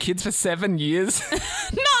to watch your kids for 7 years?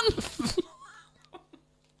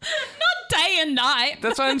 Not day and night.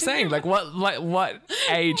 That's what I'm saying. Like, what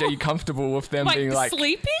age are you comfortable with them Like, being like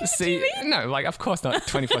sleeping, do you mean? No, like, of course not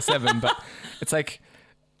 24/7, but it's like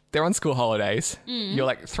they're on school holidays. You're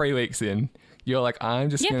like 3 weeks in. You're like, I'm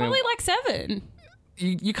just Yeah, gonna. probably like 7.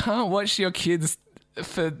 You can't watch your kids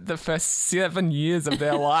for the first 7 years of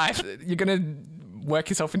their life. You're gonna work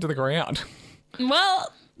yourself into the ground.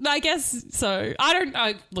 Well, I guess so.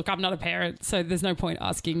 Look, I'm not a parent, so there's no point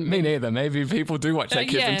asking Me neither. Maybe people do watch their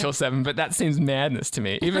kids yeah. until 7, but that seems madness to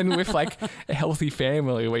me. Even with like a healthy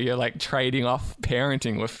family where you're like trading off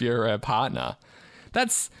parenting with your partner,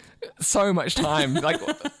 that's so much time. Like,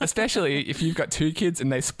 especially if you've got 2 kids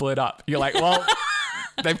and they split up, you're like, well,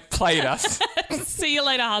 they've played us. See you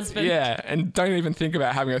later, husband. Yeah, and don't even think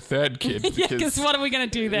about having a 3rd kid. Yeah, because what are we going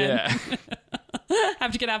to do then? Yeah.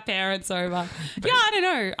 Have to get our parents over. Yeah, I don't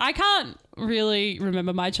know. I can't really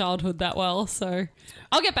remember my childhood that well, so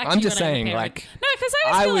I'll get back to I'm you just when I'm a saying, parent. like, No, because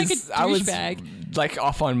I always feel like a douchebag. like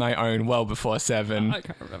off on my own well before 7. I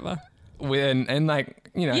can't remember. And like,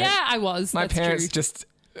 Yeah, I was. my That's parents true. just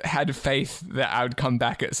had faith that I would come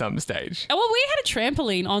back at some stage. Well, we had a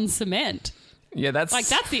trampoline on cement. Yeah, that's Like,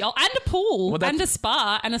 that's and a pool, Well, and a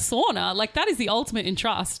spa, and a sauna. Like, that is the ultimate in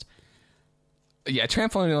trust. yeah,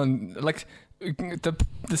 trampoline on like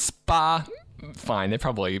the spa. Fine, they're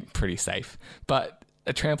probably pretty safe, but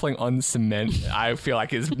a trampoline on cement, I feel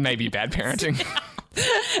like is maybe bad parenting.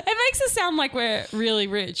 It makes us sound like we're really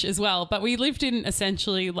rich as well, but we lived in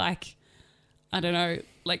essentially like, I don't know,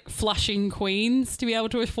 like Flushing, Queens to be able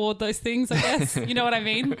to afford those things, I guess. You know what I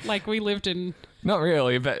mean? Like, we lived in Not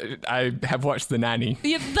really, but I have watched The Nanny.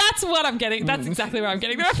 Yeah, that's what I'm getting. That's exactly where I'm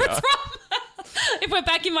getting the reference from. If we're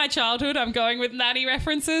back in my childhood, I'm going with nanny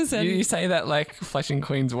references. And You say that like Flushing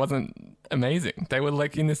Queens wasn't amazing. They were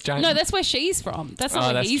like in this giant... No, that's where she's from. That's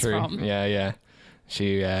not where he's true. from. Yeah.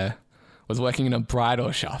 She was working in a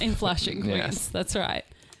bridal shop. In Flushing, Queens. Yes. That's right.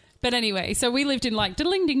 But anyway, so we lived in like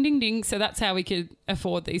diddling ding ding ding, so that's how we could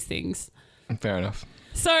afford these things. Fair enough.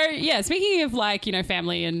 So, yeah, speaking of like,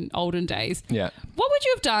 family and olden days, Yeah. what would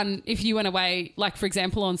you have done if you went away, like, for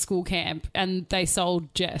example, on school camp and they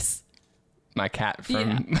sold Jess? My cat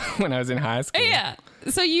from when I was in high school. Yeah.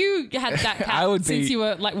 So you had that cat since you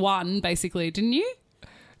were like 1, basically, didn't you?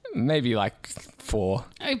 Maybe like 4.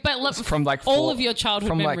 But look, From like all 4 of your childhood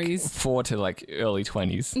from memories. Like 4 to like early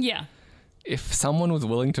 20s. Yeah. If someone was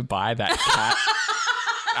willing to buy that cat,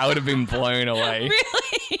 I would have been blown away.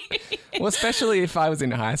 Really? Well, especially if I was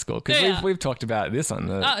in high school, because Yeah. we've talked about this on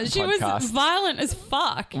the She podcast. was violent as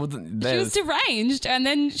fuck. Well, She was deranged, and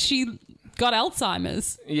then she got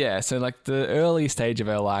Alzheimer's. Yeah, so like the early stage of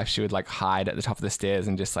her life, she would like hide at the top of the stairs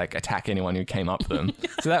and just like attack anyone who came up them.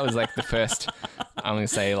 So that was like the first, I'm going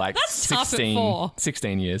to say like That's tough at 4.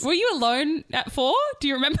 16 years. Were you alone at 4? Do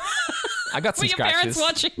you remember? I got some Were your scratches. parents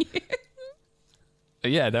watching you?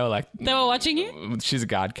 Yeah, they were like... They were watching you? She's a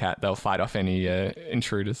guard cat. They'll fight off any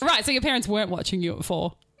intruders. Right, so your parents weren't watching you at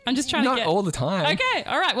 4. I'm just trying Not to get... all the time. Okay,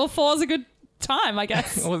 all right. Well, 4's a good time, I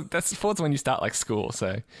guess. Well, that's 4's when you start like school,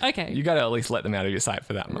 so... Okay. You got to at least let them out of your sight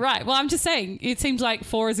for that much. Right, well, I'm just saying, it seems like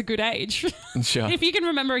 4 is a good age. Sure. If you can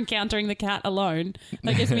remember encountering the cat alone,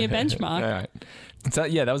 that gives me a benchmark. All right. So,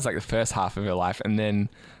 yeah, that was like the first half of her life. And then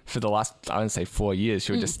for the last, I would say 4 years,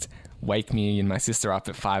 she would just wake me and my sister up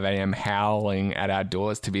at 5 a.m. howling at our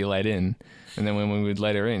doors to be let in. And then when we would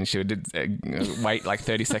let her in, she would wait like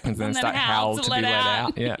 30 seconds and then start howl to be let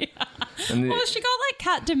out. Yeah. And Well, she got like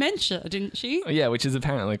cat dementia, didn't she? yeah, which is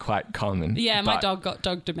apparently quite common. Yeah, my But, dog got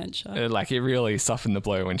dog dementia. like, it really softened the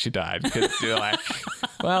blow when she died. Because you're like,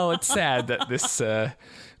 well, it's sad that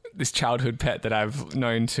this childhood pet that I've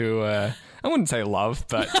known to... I wouldn't say love,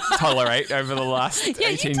 but tolerate over the last 18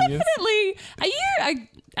 years. Definitely. Are you an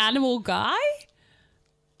animal guy?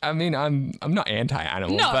 I mean, I'm not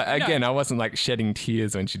anti-animal, No, but no. again, I wasn't like shedding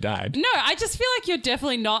tears when she died. No, I just feel like you're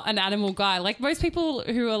definitely not an animal guy. Like most people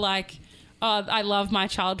who are like, oh, I love my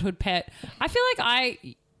childhood pet. I feel like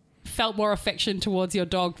I felt more affection towards your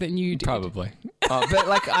dog than you did. Probably. But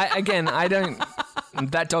like, I don't...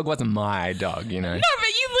 That dog wasn't my dog, you know? No, but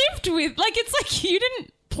you lived with, like, it's like you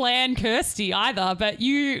didn't plan Kirsty either, but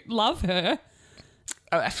you love her.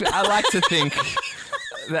 I like to think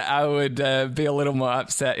that I would be a little more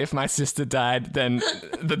upset if my sister died than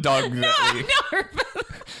the dog that we... No,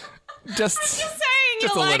 but Just saying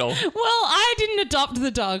Just you're a like, little. well, I didn't adopt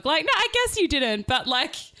the dog. Like, no, I guess you didn't, but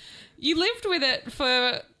like, you lived with it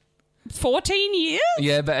for 14 years?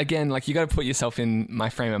 Yeah, but again, like, you got to put yourself in my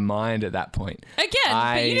frame of mind at that point. Again,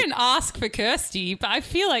 but you didn't ask for Kirsty, but I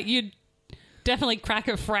feel like you'd definitely crack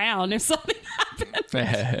a frown if something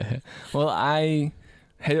happened. Well, I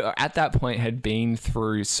had, at that point, had been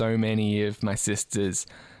through so many of my sisters.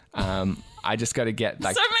 I just got to get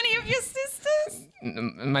like So many of your sisters?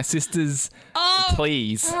 my sisters.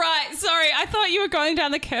 Please. Right, sorry. I thought you were going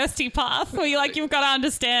down the Kirsty path where you're like, you've got to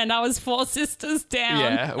understand, I was 4 sisters down.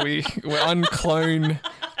 Yeah, we're on clone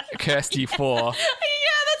Kirsty 4. Yeah,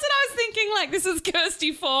 that's what I was thinking. Like, this is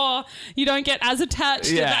Kirsty 4. You don't get as attached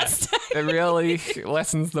to that stage. It really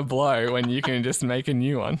lessens the blow when you can just make a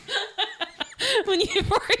new one. When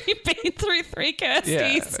you've already been through 3 Kirsties,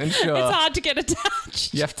 Yeah, and sure. it's hard to get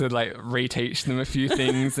attached. You have to like reteach them a few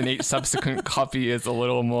things, and each subsequent copy is a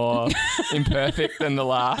little more imperfect than the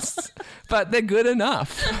last, but they're good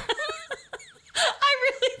enough. I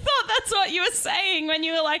really thought that's what you were saying when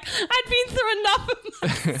you were like, I'd been through enough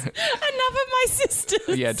of my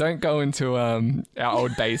sisters. Yeah, don't go into our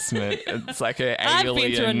old basement. It's like an alien. I've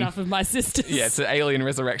been through enough of my sisters. Yeah, it's an alien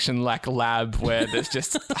resurrection like lab where there's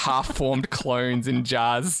just half-formed clones in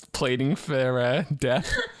jars pleading for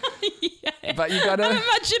death. Yeah. But you gotta. I'm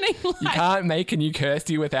imagining You like, can't make a new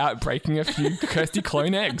Kirsty without breaking a few Kirsty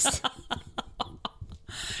clone eggs.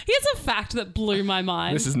 here's a fact that blew my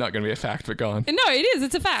mind. This is not going to be a fact, but go on. No, it is.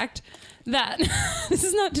 It's a fact that this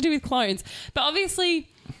is not to do with clones, but obviously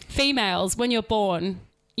females, when you're born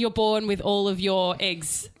with all of your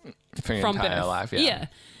eggs For your from entire birth. life, yeah.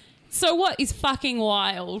 So what is fucking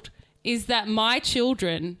wild is that my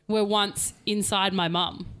children were once inside my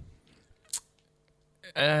mum.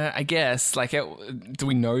 I guess, like, do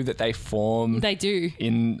we know that they form They do.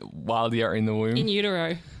 while you're in the womb? In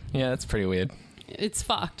utero. Yeah, that's pretty weird. It's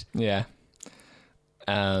fucked. Yeah.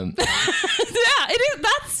 Yeah, it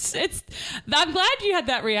is. I'm glad you had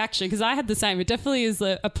that reaction because I had the same. It definitely is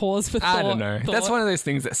a pause for thought. I don't know. That's one of those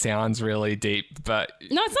things that sounds really deep, but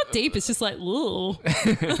No, it's not deep. It's just like, ugh.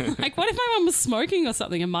 Like, what if my mum was smoking or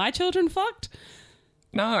something and my children fucked?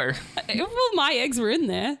 no, Well, my eggs were in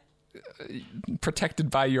there. protected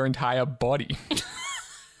by your entire body.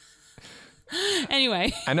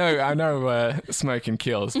 Anyway, I know, smoking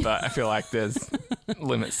kills, but I feel like there's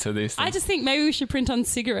limits to these things. I just think maybe we should print on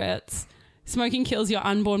cigarettes. Smoking kills your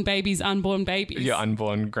unborn babies. Your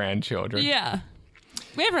unborn grandchildren. Yeah.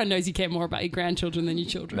 Everyone knows you care more about your grandchildren than your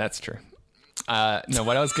children. That's true. No,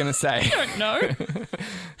 what I was going to say... I don't know.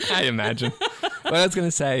 I imagine. What I was going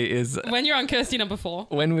to say is... When you're on Kirsty number 4.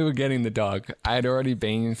 When we were getting the dog, I had already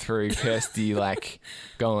been through Kirsty, like,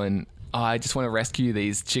 going... Oh, I just want to rescue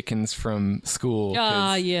these chickens from school.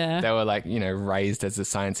 Yeah. They were like, raised as a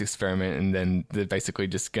science experiment and then they're basically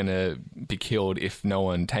just going to be killed if no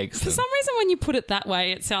one takes them. For some reason, when you put it that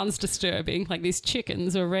way, it sounds disturbing. Like these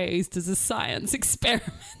chickens are raised as a science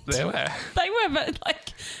experiment. They were. They were, but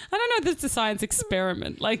like, I don't know if it's a science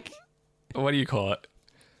experiment. Like, what do you call it?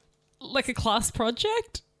 Like a class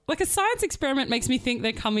project? Like a science experiment makes me think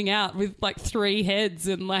they're coming out with like 3 heads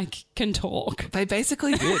and like can talk. They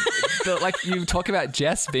basically did. Like you talk about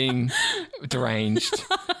Jess being deranged.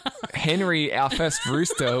 Henry, our first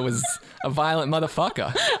rooster, was a violent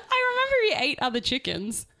motherfucker. I remember he ate other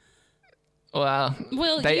chickens. Well, they you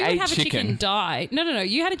would ate have a chicken. chicken die. No.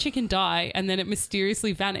 You had a chicken die and then it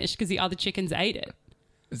mysteriously vanished because the other chickens ate it.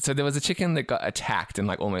 So there was a chicken that got attacked and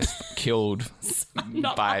like almost killed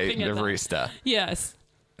Not by laughing at the that. rooster. Yes.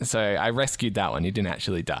 So I rescued that one. He didn't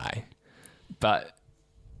actually die. But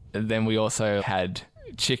then we also had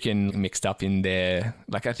chicken mixed up in there.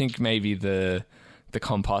 Like I think maybe the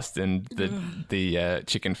compost and the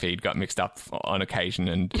chicken feed got mixed up on occasion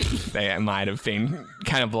and they might have been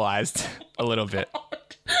cannibalized a little bit.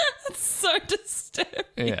 That's so disturbing.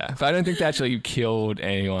 Yeah. But I don't think they actually killed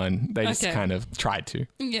anyone. They just kind of tried to.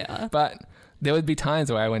 Yeah. But there would be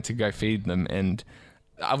times where I went to go feed them and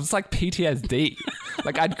I was like PTSD.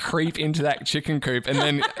 Like I'd creep into that chicken coop and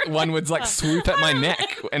then one would like swoop at my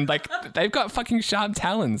neck and like they've got fucking sharp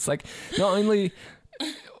talons. Like not only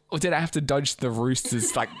did I have to dodge the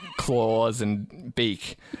rooster's like claws and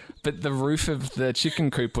beak, but the roof of the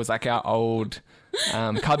chicken coop was like our old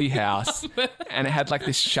cubby house and it had like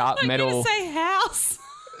this sharp metal. I'm say house.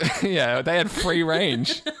 Yeah, they had free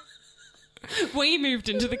range. We moved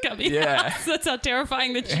into the cubby house. That's how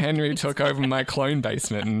terrifying the chicken Henry took over my clone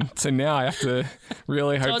basement, and so now I have to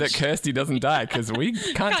really hope that Kirsty doesn't die because we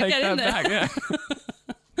can't take that back.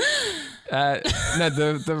 Yeah. No,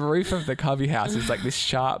 the roof of the cubby house is like this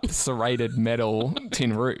sharp serrated metal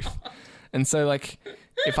tin roof, and so like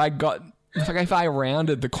if I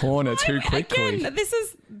rounded the corner too quickly, Again, this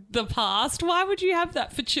is the past. Why would you have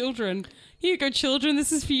that for children? Here you go, children.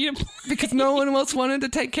 This is for you. because no one else wanted to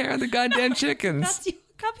take care of the goddamn chickens. That's your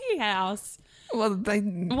cubby house. Well,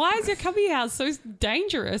 Why is your cubby house so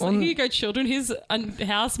dangerous? Like, here you go, children. Here's a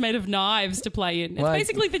house made of knives to play in. It's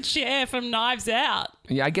basically the chair from Knives Out.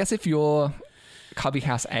 Yeah, I guess if you're cubby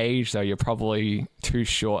house age, though, you're probably too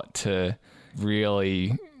short to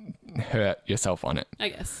really hurt yourself on it. I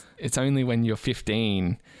guess. It's only when you're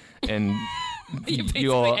 15 and You're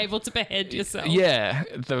basically able to behead yourself. Yeah,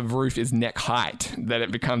 the roof is neck height that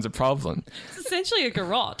it becomes a problem. It's essentially a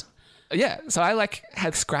garrote. Yeah, so I like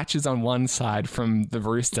had scratches on one side from the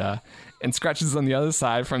rooster and scratches on the other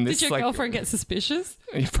side from this. Did your like, girlfriend get suspicious?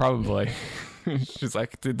 Yeah, probably. She's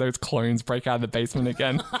like, did those clones break out of the basement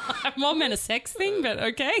again? I've more meant a sex thing, but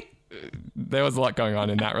okay. There was a lot going on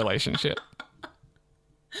in that relationship.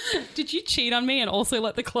 Did you cheat on me and also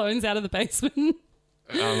let the clones out of the basement?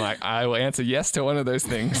 I'm like, I will answer yes to one of those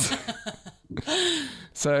things.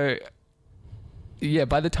 So, yeah,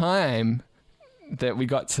 by the time that we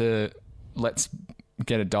got to let's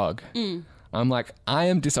get a dog, I'm like, I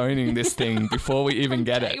am disowning this thing before we even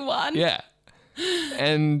get it. Day one. Yeah.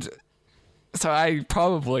 And so I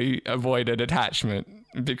probably avoided attachment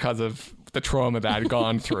because of the trauma that I'd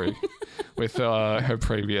gone through with her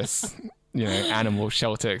previous, animal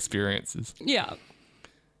shelter experiences. Yeah.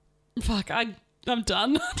 Fuck, I'm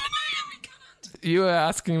done. You were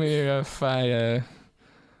asking me if I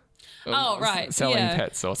Oh, right. selling yeah.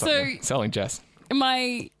 pets or something. So selling Jess.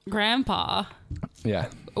 my grandpa Yeah.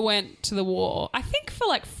 went to the war, I think for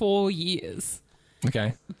like 4 years.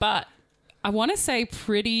 Okay. But I want to say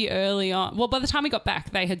pretty early on. Well, by the time he got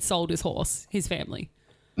back, they had sold his horse, his family.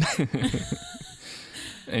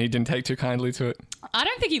 And he didn't take too kindly to it. I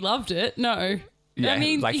don't think he loved it. No. Yeah, I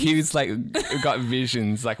mean, like he was like got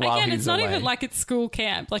visions like while again, he's it's not away. even like it's school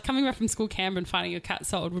camp. Like coming back from school camp and finding your cat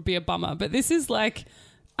sold would be a bummer. But this is like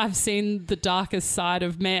I've seen the darkest side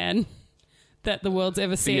of man that the world's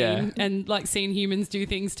ever seen, Yeah. and like seen humans do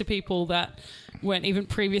things to people that weren't even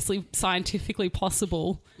previously scientifically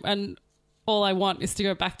possible. And all I want is to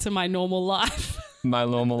go back to my normal life. My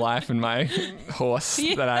normal life and my horse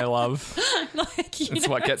that I love. Like, you It's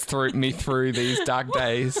know, what gets me through these dark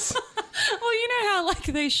days. well, you know how like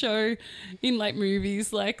they show in like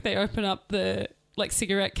movies, like they open up the like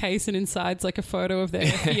cigarette case and inside's like a photo of their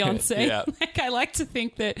fiance. Yeah. Like I like to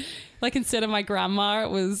think that like instead of my grandma,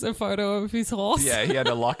 it was a photo of his horse. Yeah, he had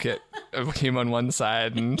a locket of him on one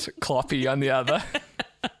side and Cloppy on the other.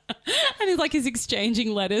 And it's like he's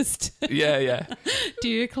exchanging letters to Yeah.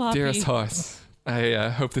 Dear Cloppy. Dearest horse, I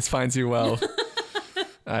hope this finds you well.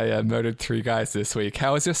 I murdered 3 guys this week.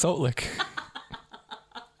 How was your salt lick?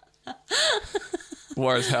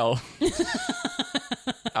 War as hell.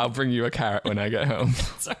 I'll bring you a carrot when I get home.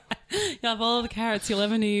 Sorry. You have all the carrots you'll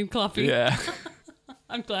ever need, Cloppy. Yeah.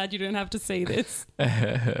 I'm glad you didn't have to see this. No,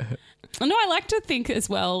 I like to think as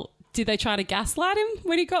well, did they try to gaslight him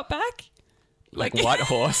when he got back? Like what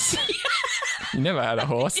horse? You never had a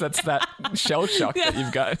horse. That's that shell shock that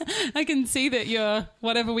you've got. I can see that you're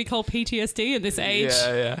whatever we call PTSD at this age.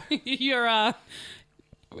 Yeah.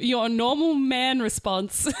 your normal man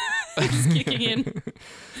response is kicking in.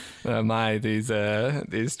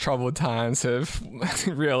 These troubled times have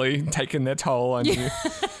really taken their toll on you.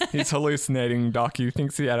 He's hallucinating, Doc. He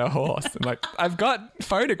thinks he had a horse. I'm like, I've got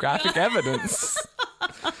photographic evidence.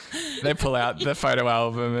 They pull out the photo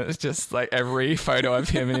album. It's just like every photo of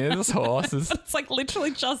him and his horse is. It's like literally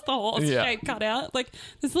just the horse Yeah. shape cut out. Like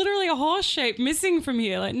there's literally a horse shape missing from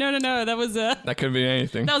here. Like no, that was That could be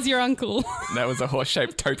anything. that was your uncle. That was a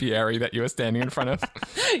horse-shaped topiary that you were standing in front of.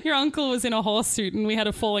 Your uncle was in a horse suit and we had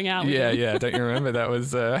a falling out with him. Yeah. Don't you remember? That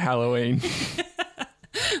was Halloween.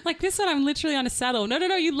 Like this one, I'm literally on a saddle. No,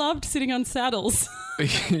 you loved sitting on saddles.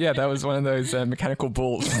 Yeah, that was one of those mechanical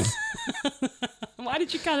bulls. Why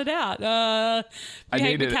did you cut it out? I hate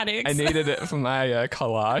needed mechanics. I needed it for my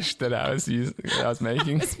collage that I was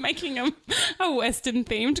making. It's making a Western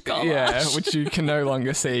themed collage. Yeah, which you can no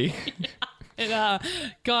longer see. It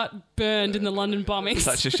got burned in the London bombings.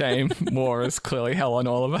 Such a shame. War is clearly hell on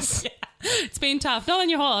all of us. It's been tough. Not on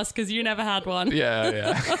your horse because you never had one.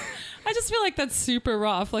 Yeah. I just feel like that's super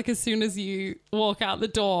rough. Like as soon as you walk out the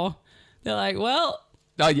door, they're like, well,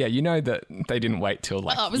 Oh yeah, you know that they didn't wait till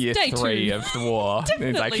like it was year day 3 2. of the war.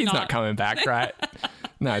 It's like he's not. not coming back, right?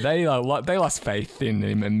 No, they lost faith in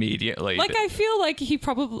him immediately. like I feel like he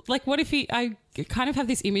probably like what if I kind of have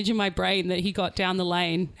this image in my brain that he got down the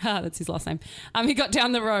lane. That's his last name. He got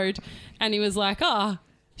down the road and he was like, oh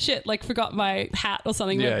shit, like forgot my hat or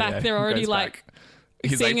something. Went back. They're already goes like. back.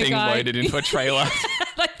 He's like seeing a being guy- loaded into a trailer.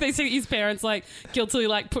 Like they see his parents like guiltily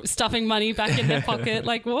like stuffing money back in their pocket.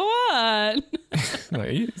 Like what? Like,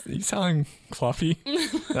 are you selling Cloppy?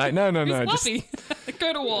 Like, no, just Cloppy.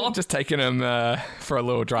 Go to war. just taking him for a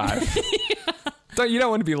little drive. You don't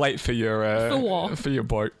want to be late for your For war. for your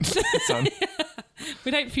boat, son.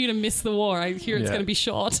 We'd hate for you to miss the war. I hear it's Yeah. going to be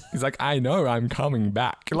short. He's like, I know I'm coming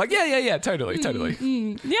back. Like, yeah, totally.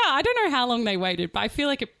 Yeah, I don't know how long they waited, but I feel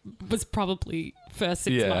like it was probably first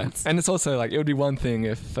 6 months. And it's also like, it would be one thing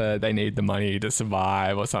if they need the money to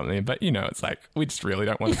survive or something, but it's like, we just really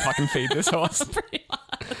don't want to fucking feed this horse. Pretty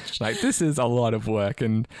much. Like, this is a lot of work,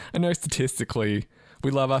 and I know statistically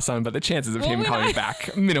we love our son, but the chances of him when coming I-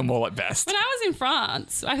 back, minimal at best. When I was in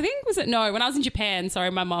France, I think, when I was in Japan,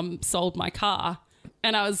 my mum sold my car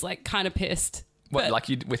and I was like kind of pissed. What, But- like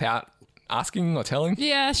you without asking or telling?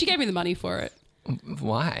 Yeah, she gave me the money for it.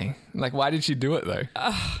 Why? Like, why did she do it though?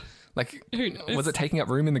 Like, Who knows? was it taking up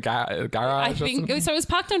room in the garage? I or think something? so. It was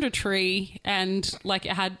parked under a tree, and like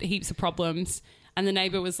it had heaps of problems. And the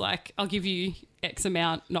neighbor was like, "I'll give you X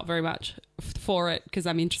amount, not very much, for it because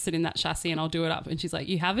I'm interested in that chassis, and I'll do it up." And she's like,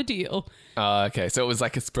 "You have a deal." Oh, okay. So it was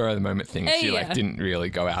like a spur of the moment thing. She Yeah. like didn't really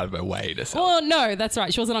go out of her way to sell. Well, no, that's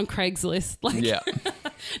right. She wasn't on Craigslist. Like, Yeah.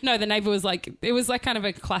 no, the neighbor was like, it was like kind of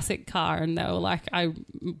a classic car, and they were like, "I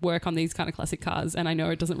work on these kind of classic cars, and I know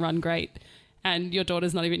it doesn't run great, and your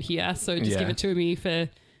daughter's not even here, so just Yeah. give it to me for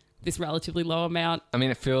this relatively low amount." I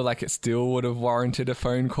mean, I feel like it still would have warranted a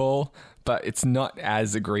phone call, but it's not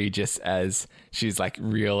as egregious as she's like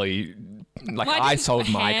really like Why I didn't sold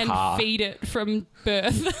my hand car. feed it from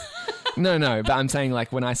birth. No, but I'm saying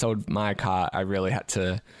like when I sold my car, I really had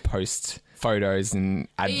to post photos and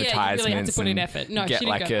advertisements really had to put in and effort. No, get she didn't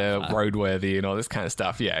like go a that far. roadworthy and all this kind of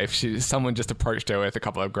stuff. Yeah, if someone just approached her with a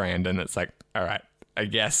couple of grand and it's like, all right, I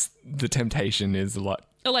guess the temptation is a lot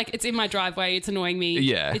Or like, it's in my driveway, it's annoying me.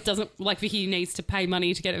 Yeah. It doesn't, like, Vicki needs to pay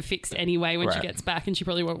money to get it fixed anyway when she Right. gets back, and she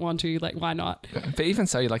probably won't want to. Like, why not? But even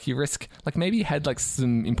so, like, you risk, like, maybe you had, like,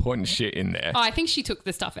 some important shit in there. Oh, I think she took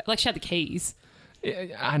the stuff, like, she had the keys.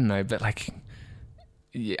 Yeah, I don't know, but, like,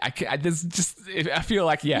 yeah, there's just, I feel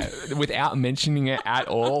like, yeah, without mentioning it at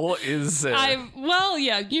all is... Well,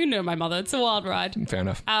 yeah, you know my mother. It's a wild ride. fair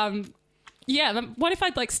enough. Yeah, what if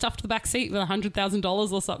I'd, like, stuffed the back seat with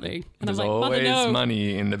 $100,000 or something? And There's I'm like, always Mother, no.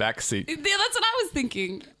 money in the back seat. Yeah, that's what I was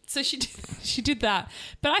thinking. So she did that.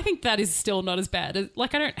 But I think that is still not as bad.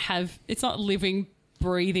 Like, I don't have... It's not living,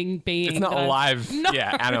 breathing being. It's not a live No.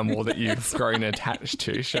 animal that you've grown attached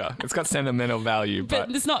to, sure. It's got sentimental value, But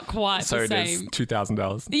but it's not quite so the it is same.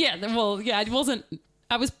 $2,000. Yeah, well, yeah, it wasn't...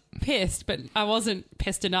 I was pissed, but I wasn't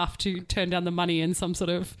pissed enough to turn down the money in some sort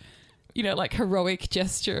of, you know, like, heroic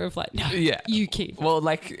gesture of like, no, Yeah. you keep. Well,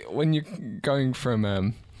 like, when you're going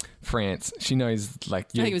from France, she knows,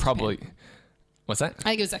 like, think it you was probably... Japan. What's that? I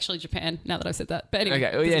think it was actually Japan, now that I've said that. But anyway.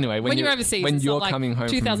 Okay, well, yeah, anyway, when you're overseas, when it's you're not like coming home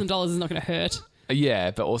from- $2,000 is not going to hurt.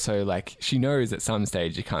 Yeah, but also, like, she knows at some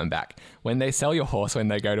stage you're coming back. When they sell your horse when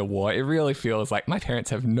they go to war, it really feels like my parents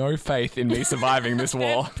have no faith in me surviving this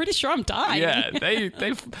war. Pretty sure I'm dying. Yeah,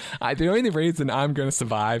 the only reason I'm going to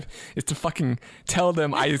survive is to fucking tell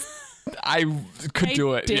them I could Hey,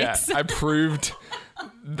 do it. dicks. Yeah, I proved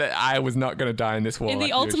that I was not going to die in this war. In the like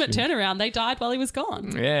you ultimate assumed. turnaround, they died while he was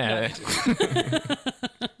gone. Yeah.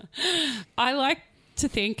 I like to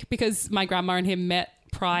think, because my grandma and him met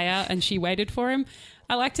prior and she waited for him,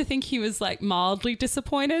 I like to think he was like mildly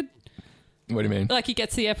disappointed. What do you mean? Like, he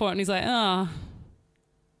gets to the airport and he's like, oh,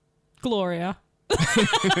 Gloria. What,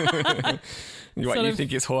 sort you of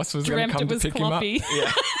think his horse was going to dreamt come it to was pick him up? Cloppy.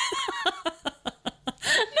 Yeah.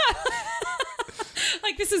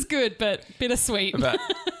 Like, this is good, but bittersweet. But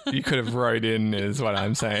you could have rode in, is what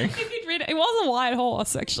I'm saying. If you'd ridden, it was a white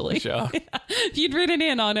horse, actually. Sure. If you'd ridden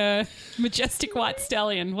in on a majestic white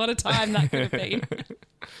stallion, what a time that could have been.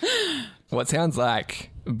 What sounds like,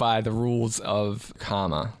 by the rules of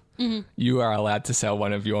karma, you are allowed to sell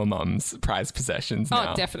one of your mum's prized possessions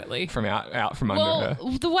now. Oh, definitely. From out from under her.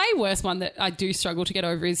 Well, the way worse one that I do struggle to get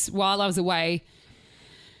over is, while I was away,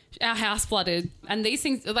 our house flooded, and these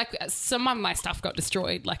things, like, some of my stuff got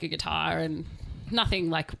destroyed, like a guitar, and nothing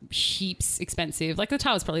like heaps expensive. Like, the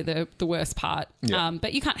guitar was probably the worst part. Yeah.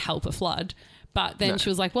 But you can't help a flood. But then No. she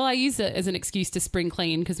was like, well, I used it as an excuse to spring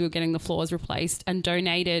clean because we were getting the floors replaced, and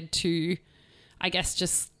donated to, I guess,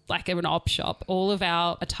 just like an op shop, all of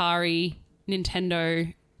our Atari,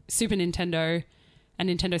 Nintendo, Super Nintendo, and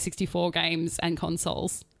Nintendo 64 games and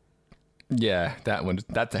consoles. Yeah, that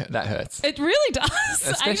hurts. It really does. I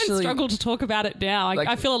even Especially- struggle to talk about it now. Like-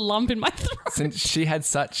 I feel a lump in my throat. Since she had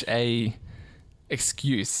such a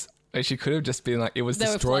excuse, she could have just been like, it was They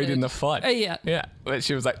were destroyed in flooded. the flood. Yeah. Yeah, but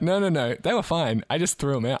she was like, no, they were fine. I just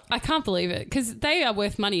threw them out. I can't believe it, because they are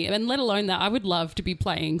worth money. And let alone that, I would love to be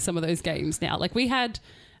playing some of those games now. Like, we had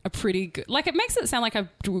a pretty good... Like, it makes it sound like I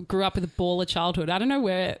grew up with a baller childhood. I don't know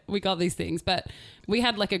where we got these things, but we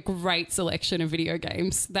had, like, a great selection of video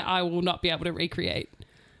games that I will not be able to recreate.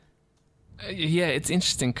 Yeah, it's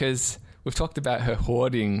interesting because we've talked about her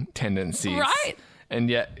hoarding tendencies. Right. And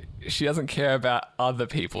yet she doesn't care about other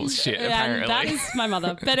people's shit, apparently. And that is my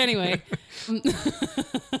mother. But anyway.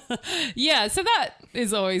 Yeah, so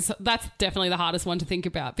that's definitely the hardest one to think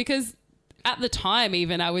about, because at the time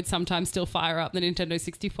even I would sometimes still fire up the Nintendo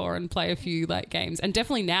 64 and play a few like games. And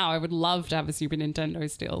definitely now I would love to have a Super Nintendo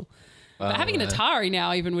still. But having an Atari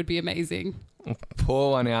now even would be amazing.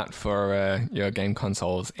 Pour one out for your game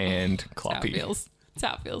consoles and That's how it Cloppy. feels. That's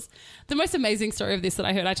how it feels. The most amazing story of this that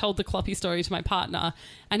I heard, I told the Cloppy story to my partner,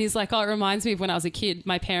 and he's like, oh, it reminds me of when I was a kid.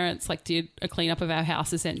 My parents like did a cleanup of our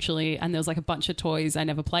house essentially, and there was like a bunch of toys I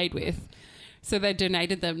never played with. So they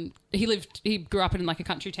donated them. He grew up in like a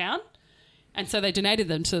country town, and so they donated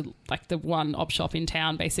them to like the one op shop in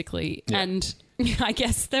town basically. Yeah. And I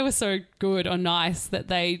guess they were so good or nice that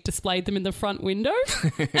they displayed them in the front window.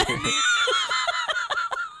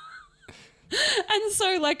 And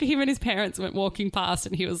so, like, him and his parents went walking past,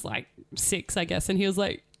 and he was, like, 6, I guess, and he was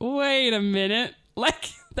like, wait a minute. Like,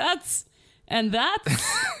 that's... These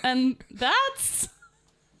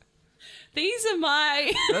are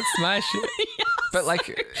my... That's my shit. Yes. But, like...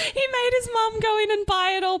 He made his mum go in and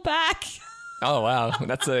buy it all back. Oh, wow.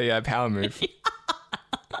 That's a power move.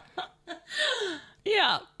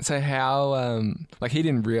 Yeah. So how... like, he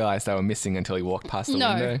didn't realise they were missing until he walked past the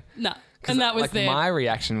window? No. And that was like, there. my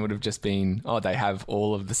reaction would have just been, oh, they have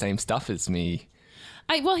all of the same stuff as me.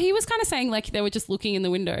 Well, he was kind of saying, like, they were just looking in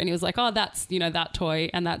the window, and he was like, oh, that's, that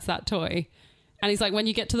toy, and that's that toy. And he's like, when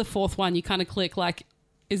you get to the fourth one, you kind of click, like,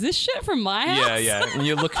 is this shit from my house? Yeah. And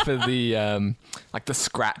you look for the like the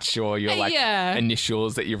scratch or your like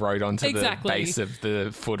initials that you wrote onto the base of the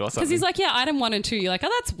foot or something. Because he's like, yeah, item 1 and 2. You're like,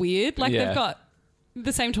 oh, that's weird. Like they've got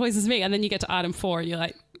the same toys as me. And then you get to item 4 and you're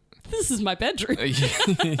like, this is my bedroom.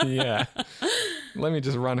 Yeah. Let me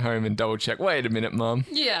just run home and double check. Wait a minute, Mum.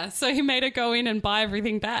 Yeah. So he made her go in and buy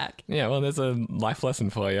everything back. Yeah, well, there's a life lesson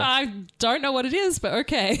for you. I don't know what it is, but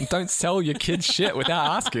okay. Don't sell your kids shit without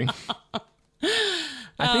asking.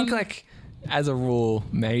 I think, like, as a rule,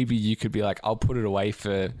 maybe you could be like, I'll put it away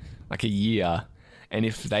for like a year. And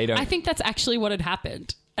if they don't... I think that's actually what had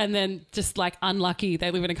happened. And then just like unlucky,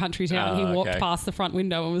 they live in a country town. He walked past the front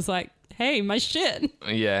window and was like, hey, my shit.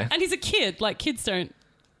 Yeah. And he's a kid. Like, kids don't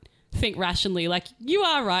think rationally. Like, you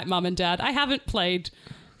are right, Mum and Dad. I haven't played,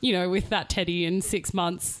 with that teddy in 6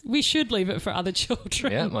 months. We should leave it for other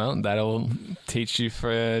children. Yeah, well, that'll teach you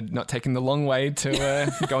for not taking the long way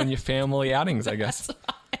to go on your family outings, I guess.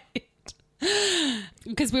 That's right.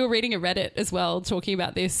 Because we were reading a Reddit as well talking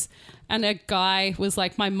about this, and a guy was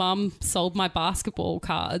like, my mum sold my basketball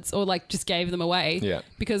cards or like just gave them away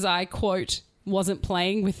because I, quote, wasn't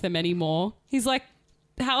playing with them anymore. He's like,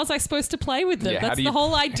 how was I supposed to play with them? That's the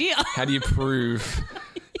whole idea. How do you prove?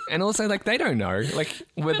 And also, like, they don't know. Like,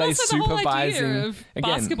 were they supervising? The whole idea of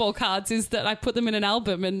basketball cards is that I put them in an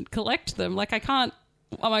album and collect them. Like, I can't...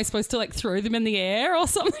 Am I supposed to, like, throw them in the air or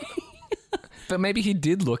something? But maybe he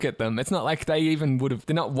did look at them. It's not like they even would have...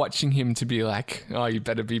 They're not watching him to be like, oh, you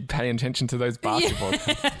better be paying attention to those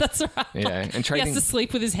basketballs. Yeah, that's right. Yeah, and trading... He has to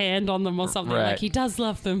sleep with his hand on them or something. Right. Like, he does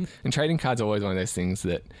love them. And trading cards are always one of those things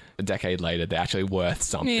that a decade later, they're actually worth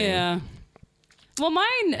something. Yeah. Well,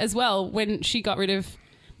 mine as well, when she got rid of...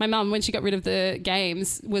 My mum, when she got rid of the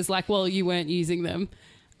games, was like, well, you weren't using them.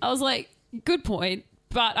 I was like, good point.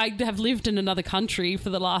 But I have lived in another country for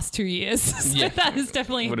the last 2 years. So that has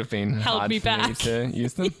definitely would have been held hard me for back. me to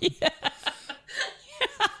use them.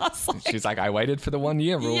 She's like, I waited for the 1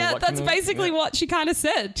 year rule. Yeah, that's basically what she kind of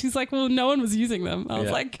said. She's like, well, no one was using them. I was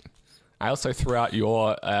like... I also threw out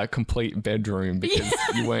your complete bedroom because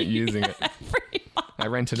you weren't using it. Pretty much. I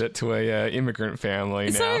rented it to a immigrant family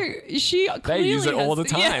now. So she clearly use it all the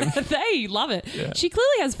time. Yeah, they love it. Yeah. She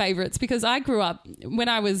clearly has favourites because I grew up, when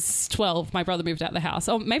I was 12, my brother moved out of the house,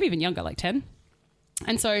 or maybe even younger, like 10.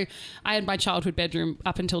 And so I had my childhood bedroom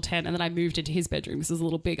up until 10, and then I moved into his bedroom because it was a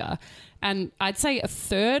little bigger. And I'd say a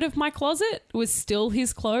third of my closet was still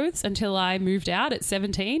his clothes until I moved out at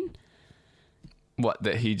 17. What,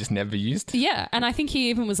 that he just never used? Yeah, and I think he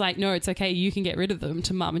even was like, no, it's okay, you can get rid of them,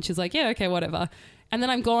 to Mum. And she's like, yeah, okay, whatever. And then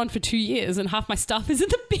I'm gone for 2 years and half my stuff is in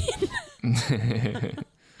the bin.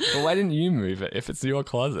 Well, why didn't you move it if it's your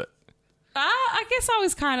closet? I guess I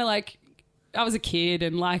was kind of like, I was a kid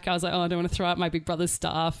and like, I was like, oh, I don't want to throw out my big brother's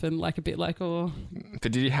stuff, and like a bit like, oh.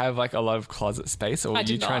 But did you have like a lot of closet space, or were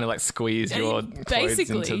you trying to like squeeze your clothes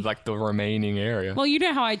into like the remaining area? Well, you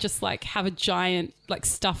know how I just like have a giant like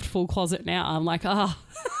stuffed full closet now. I'm like,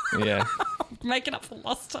 yeah. Making up for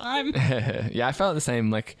lost time. Yeah, I felt the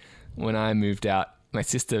same. Like when I moved out, my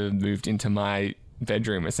sister moved into my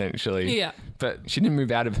bedroom essentially. Yeah. But she didn't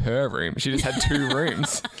move out of her room. She just had 2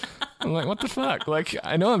 rooms. I'm like, what the fuck? Like,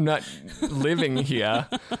 I know I'm not living here,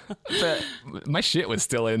 but my shit was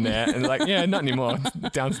still in there. And like, yeah, not anymore.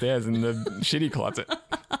 Downstairs in the shitty closet.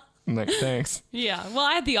 I'm like, thanks. Yeah. Well,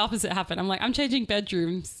 I had the opposite happen. I'm like, I'm changing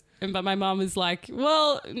bedrooms. But my mum is like,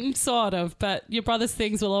 well, sort of, but your brother's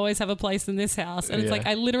things will always have a place in this house. And it's like,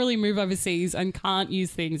 I literally move overseas and can't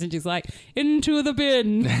use things. And she's like, into the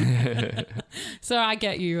bin. So I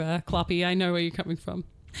get you, Cloppy. I know where you're coming from.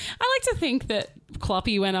 I like to think that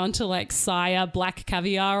Cloppy went on to like sire black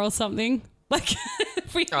caviar or something. Like,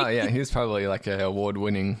 oh yeah, he was probably like an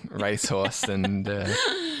award-winning racehorse, and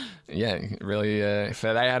really, if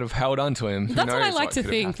they had have held on to him, that's what I like to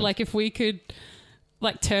think. Like, if we could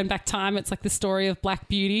like turn back time, it's like the story of Black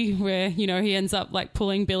Beauty, where he ends up like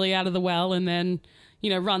pulling Billy out of the well, and then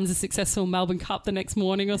runs a successful Melbourne Cup the next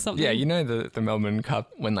morning or something. Yeah, the Melbourne Cup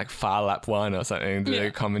when like Far Lap won or something, the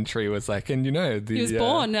commentary was like, and he was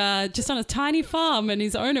born just on a tiny farm and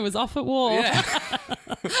his owner was off at war. Yeah.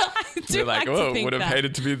 I do like to think would have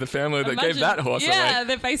hated to be the family that gave that horse away. Yeah,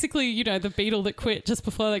 they're basically, the beetle that quit just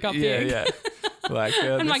before they got big. Yeah. Like,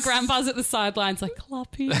 and my grandpa's at the sidelines like,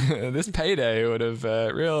 Cloppy. This payday would have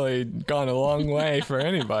really gone a long way for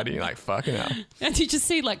anybody. Like, fucking hell. And you just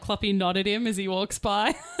see like Cloppy nod at him as he walks by.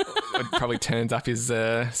 It probably turns up his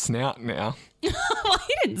snout now. Well,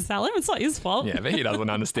 he didn't sell him. It's not his fault. Yeah, but he doesn't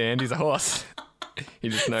understand. He's a horse. He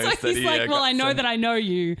just knows that he's like, well, I know that I know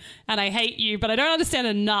you and I hate you, but I don't understand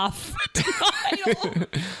enough to know.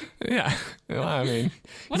 Yeah. Well, I mean...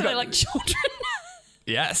 What are they, like children?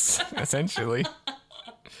 Yes, essentially.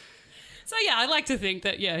 So yeah, I like to think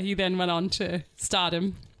that he then went on to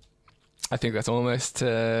stardom. I think that's almost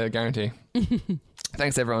a guarantee.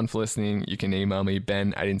 Thanks everyone for listening. You can email me,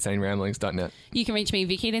 ben@insaneramblings.net. You can reach me,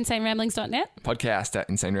 Vicki at insaneramblings.net.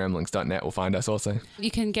 Podcast@insaneramblings.net will find us also.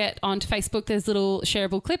 You can get onto Facebook. There's little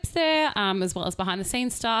shareable clips there, as well as behind the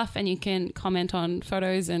scenes stuff. And you can comment on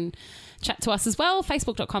photos and chat to us as well.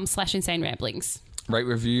 Facebook.com/insaneramblings. Rate,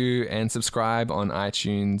 review and subscribe on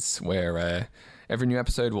iTunes, where every new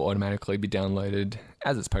episode will automatically be downloaded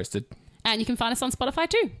as it's posted. And you can find us on Spotify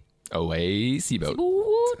too. Away, Seaboat.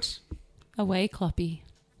 What? Away, Cloppy.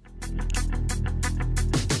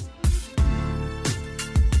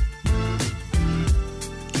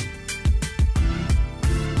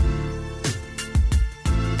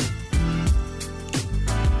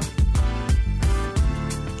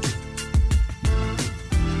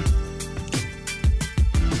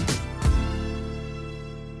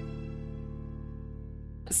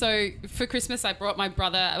 So for Christmas, I brought my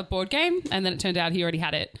brother a board game, and then it turned out he already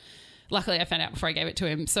had it. Luckily, I found out before I gave it to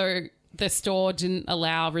him. So the store didn't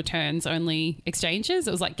allow returns, only exchanges.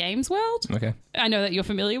 It was like Games World. Okay. I know that you're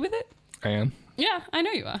familiar with it. I am. Yeah, I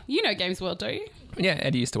know you are. You know Games World, don't you? Yeah,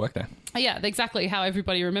 Eddie used to work there. Yeah, exactly how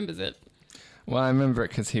everybody remembers it. Well, I remember it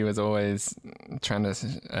because he was always trying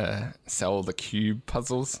to sell the cube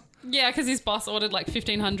puzzles. Yeah, because his boss ordered like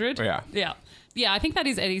 1,500. Yeah. Yeah. Yeah, I think that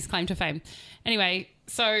is Eddie's claim to fame. Anyway,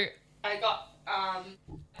 so I got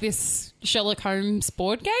this Sherlock Holmes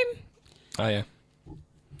board game. Oh, yeah.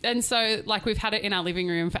 And so, like, we've had it in our living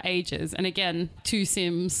room for ages. And again, two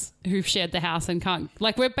Sims who've shared the house and can't...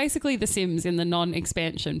 Like, we're basically the Sims in the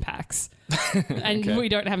non-expansion packs. And Okay. we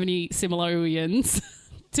don't have any Simoleons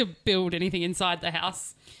to build anything inside the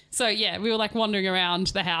house. So, yeah, we were, like, wandering around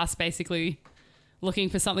the house, basically looking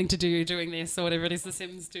for something to do, doing this or whatever it is the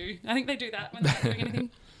Sims do. I think they do that when they're not doing anything.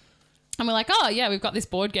 And we're like, oh, yeah, we've got this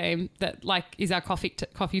board game that, like, is our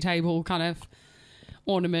coffee table kind of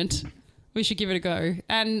ornament. We should give it a go.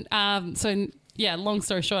 And so, yeah, long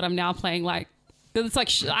story short, I'm now playing like, it's like,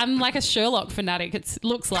 I'm like a Sherlock fanatic, it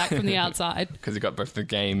looks like from the outside. Because you got both the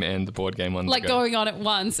game and the board game on Like the go. going on at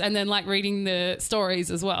once and then like reading the stories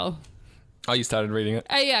as well. Oh, you started reading it?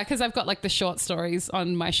 Yeah, because I've got like the short stories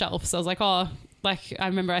on my shelf. So I was like, oh, like I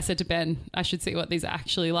remember I said to Ben, I should see what these are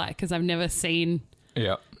actually like because I've never seen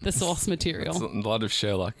Yeah. the source material. It's a lot of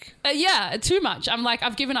Sherlock. Yeah, too much. I'm like,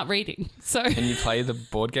 I've given up reading. So Can you play the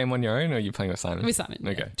board game on your own or are you playing with Simon? with Simon,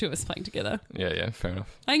 Okay. yeah, two of us playing together. Yeah, fair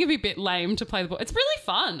enough. I think it'd be a bit lame to play the board. It's really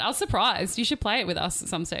fun. I was surprised. You should play it with us at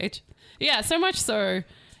some stage. Yeah, so much so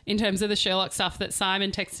in terms of the Sherlock stuff that Simon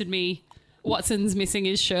texted me, Watson's missing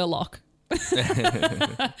is Sherlock.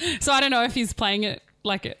 So I don't know if he's playing it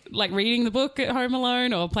like reading the book at home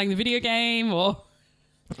alone or playing the video game or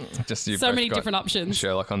Just you so both many got different options.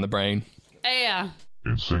 Sherlock on the brain. Yeah.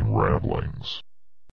 Insane Ramblings.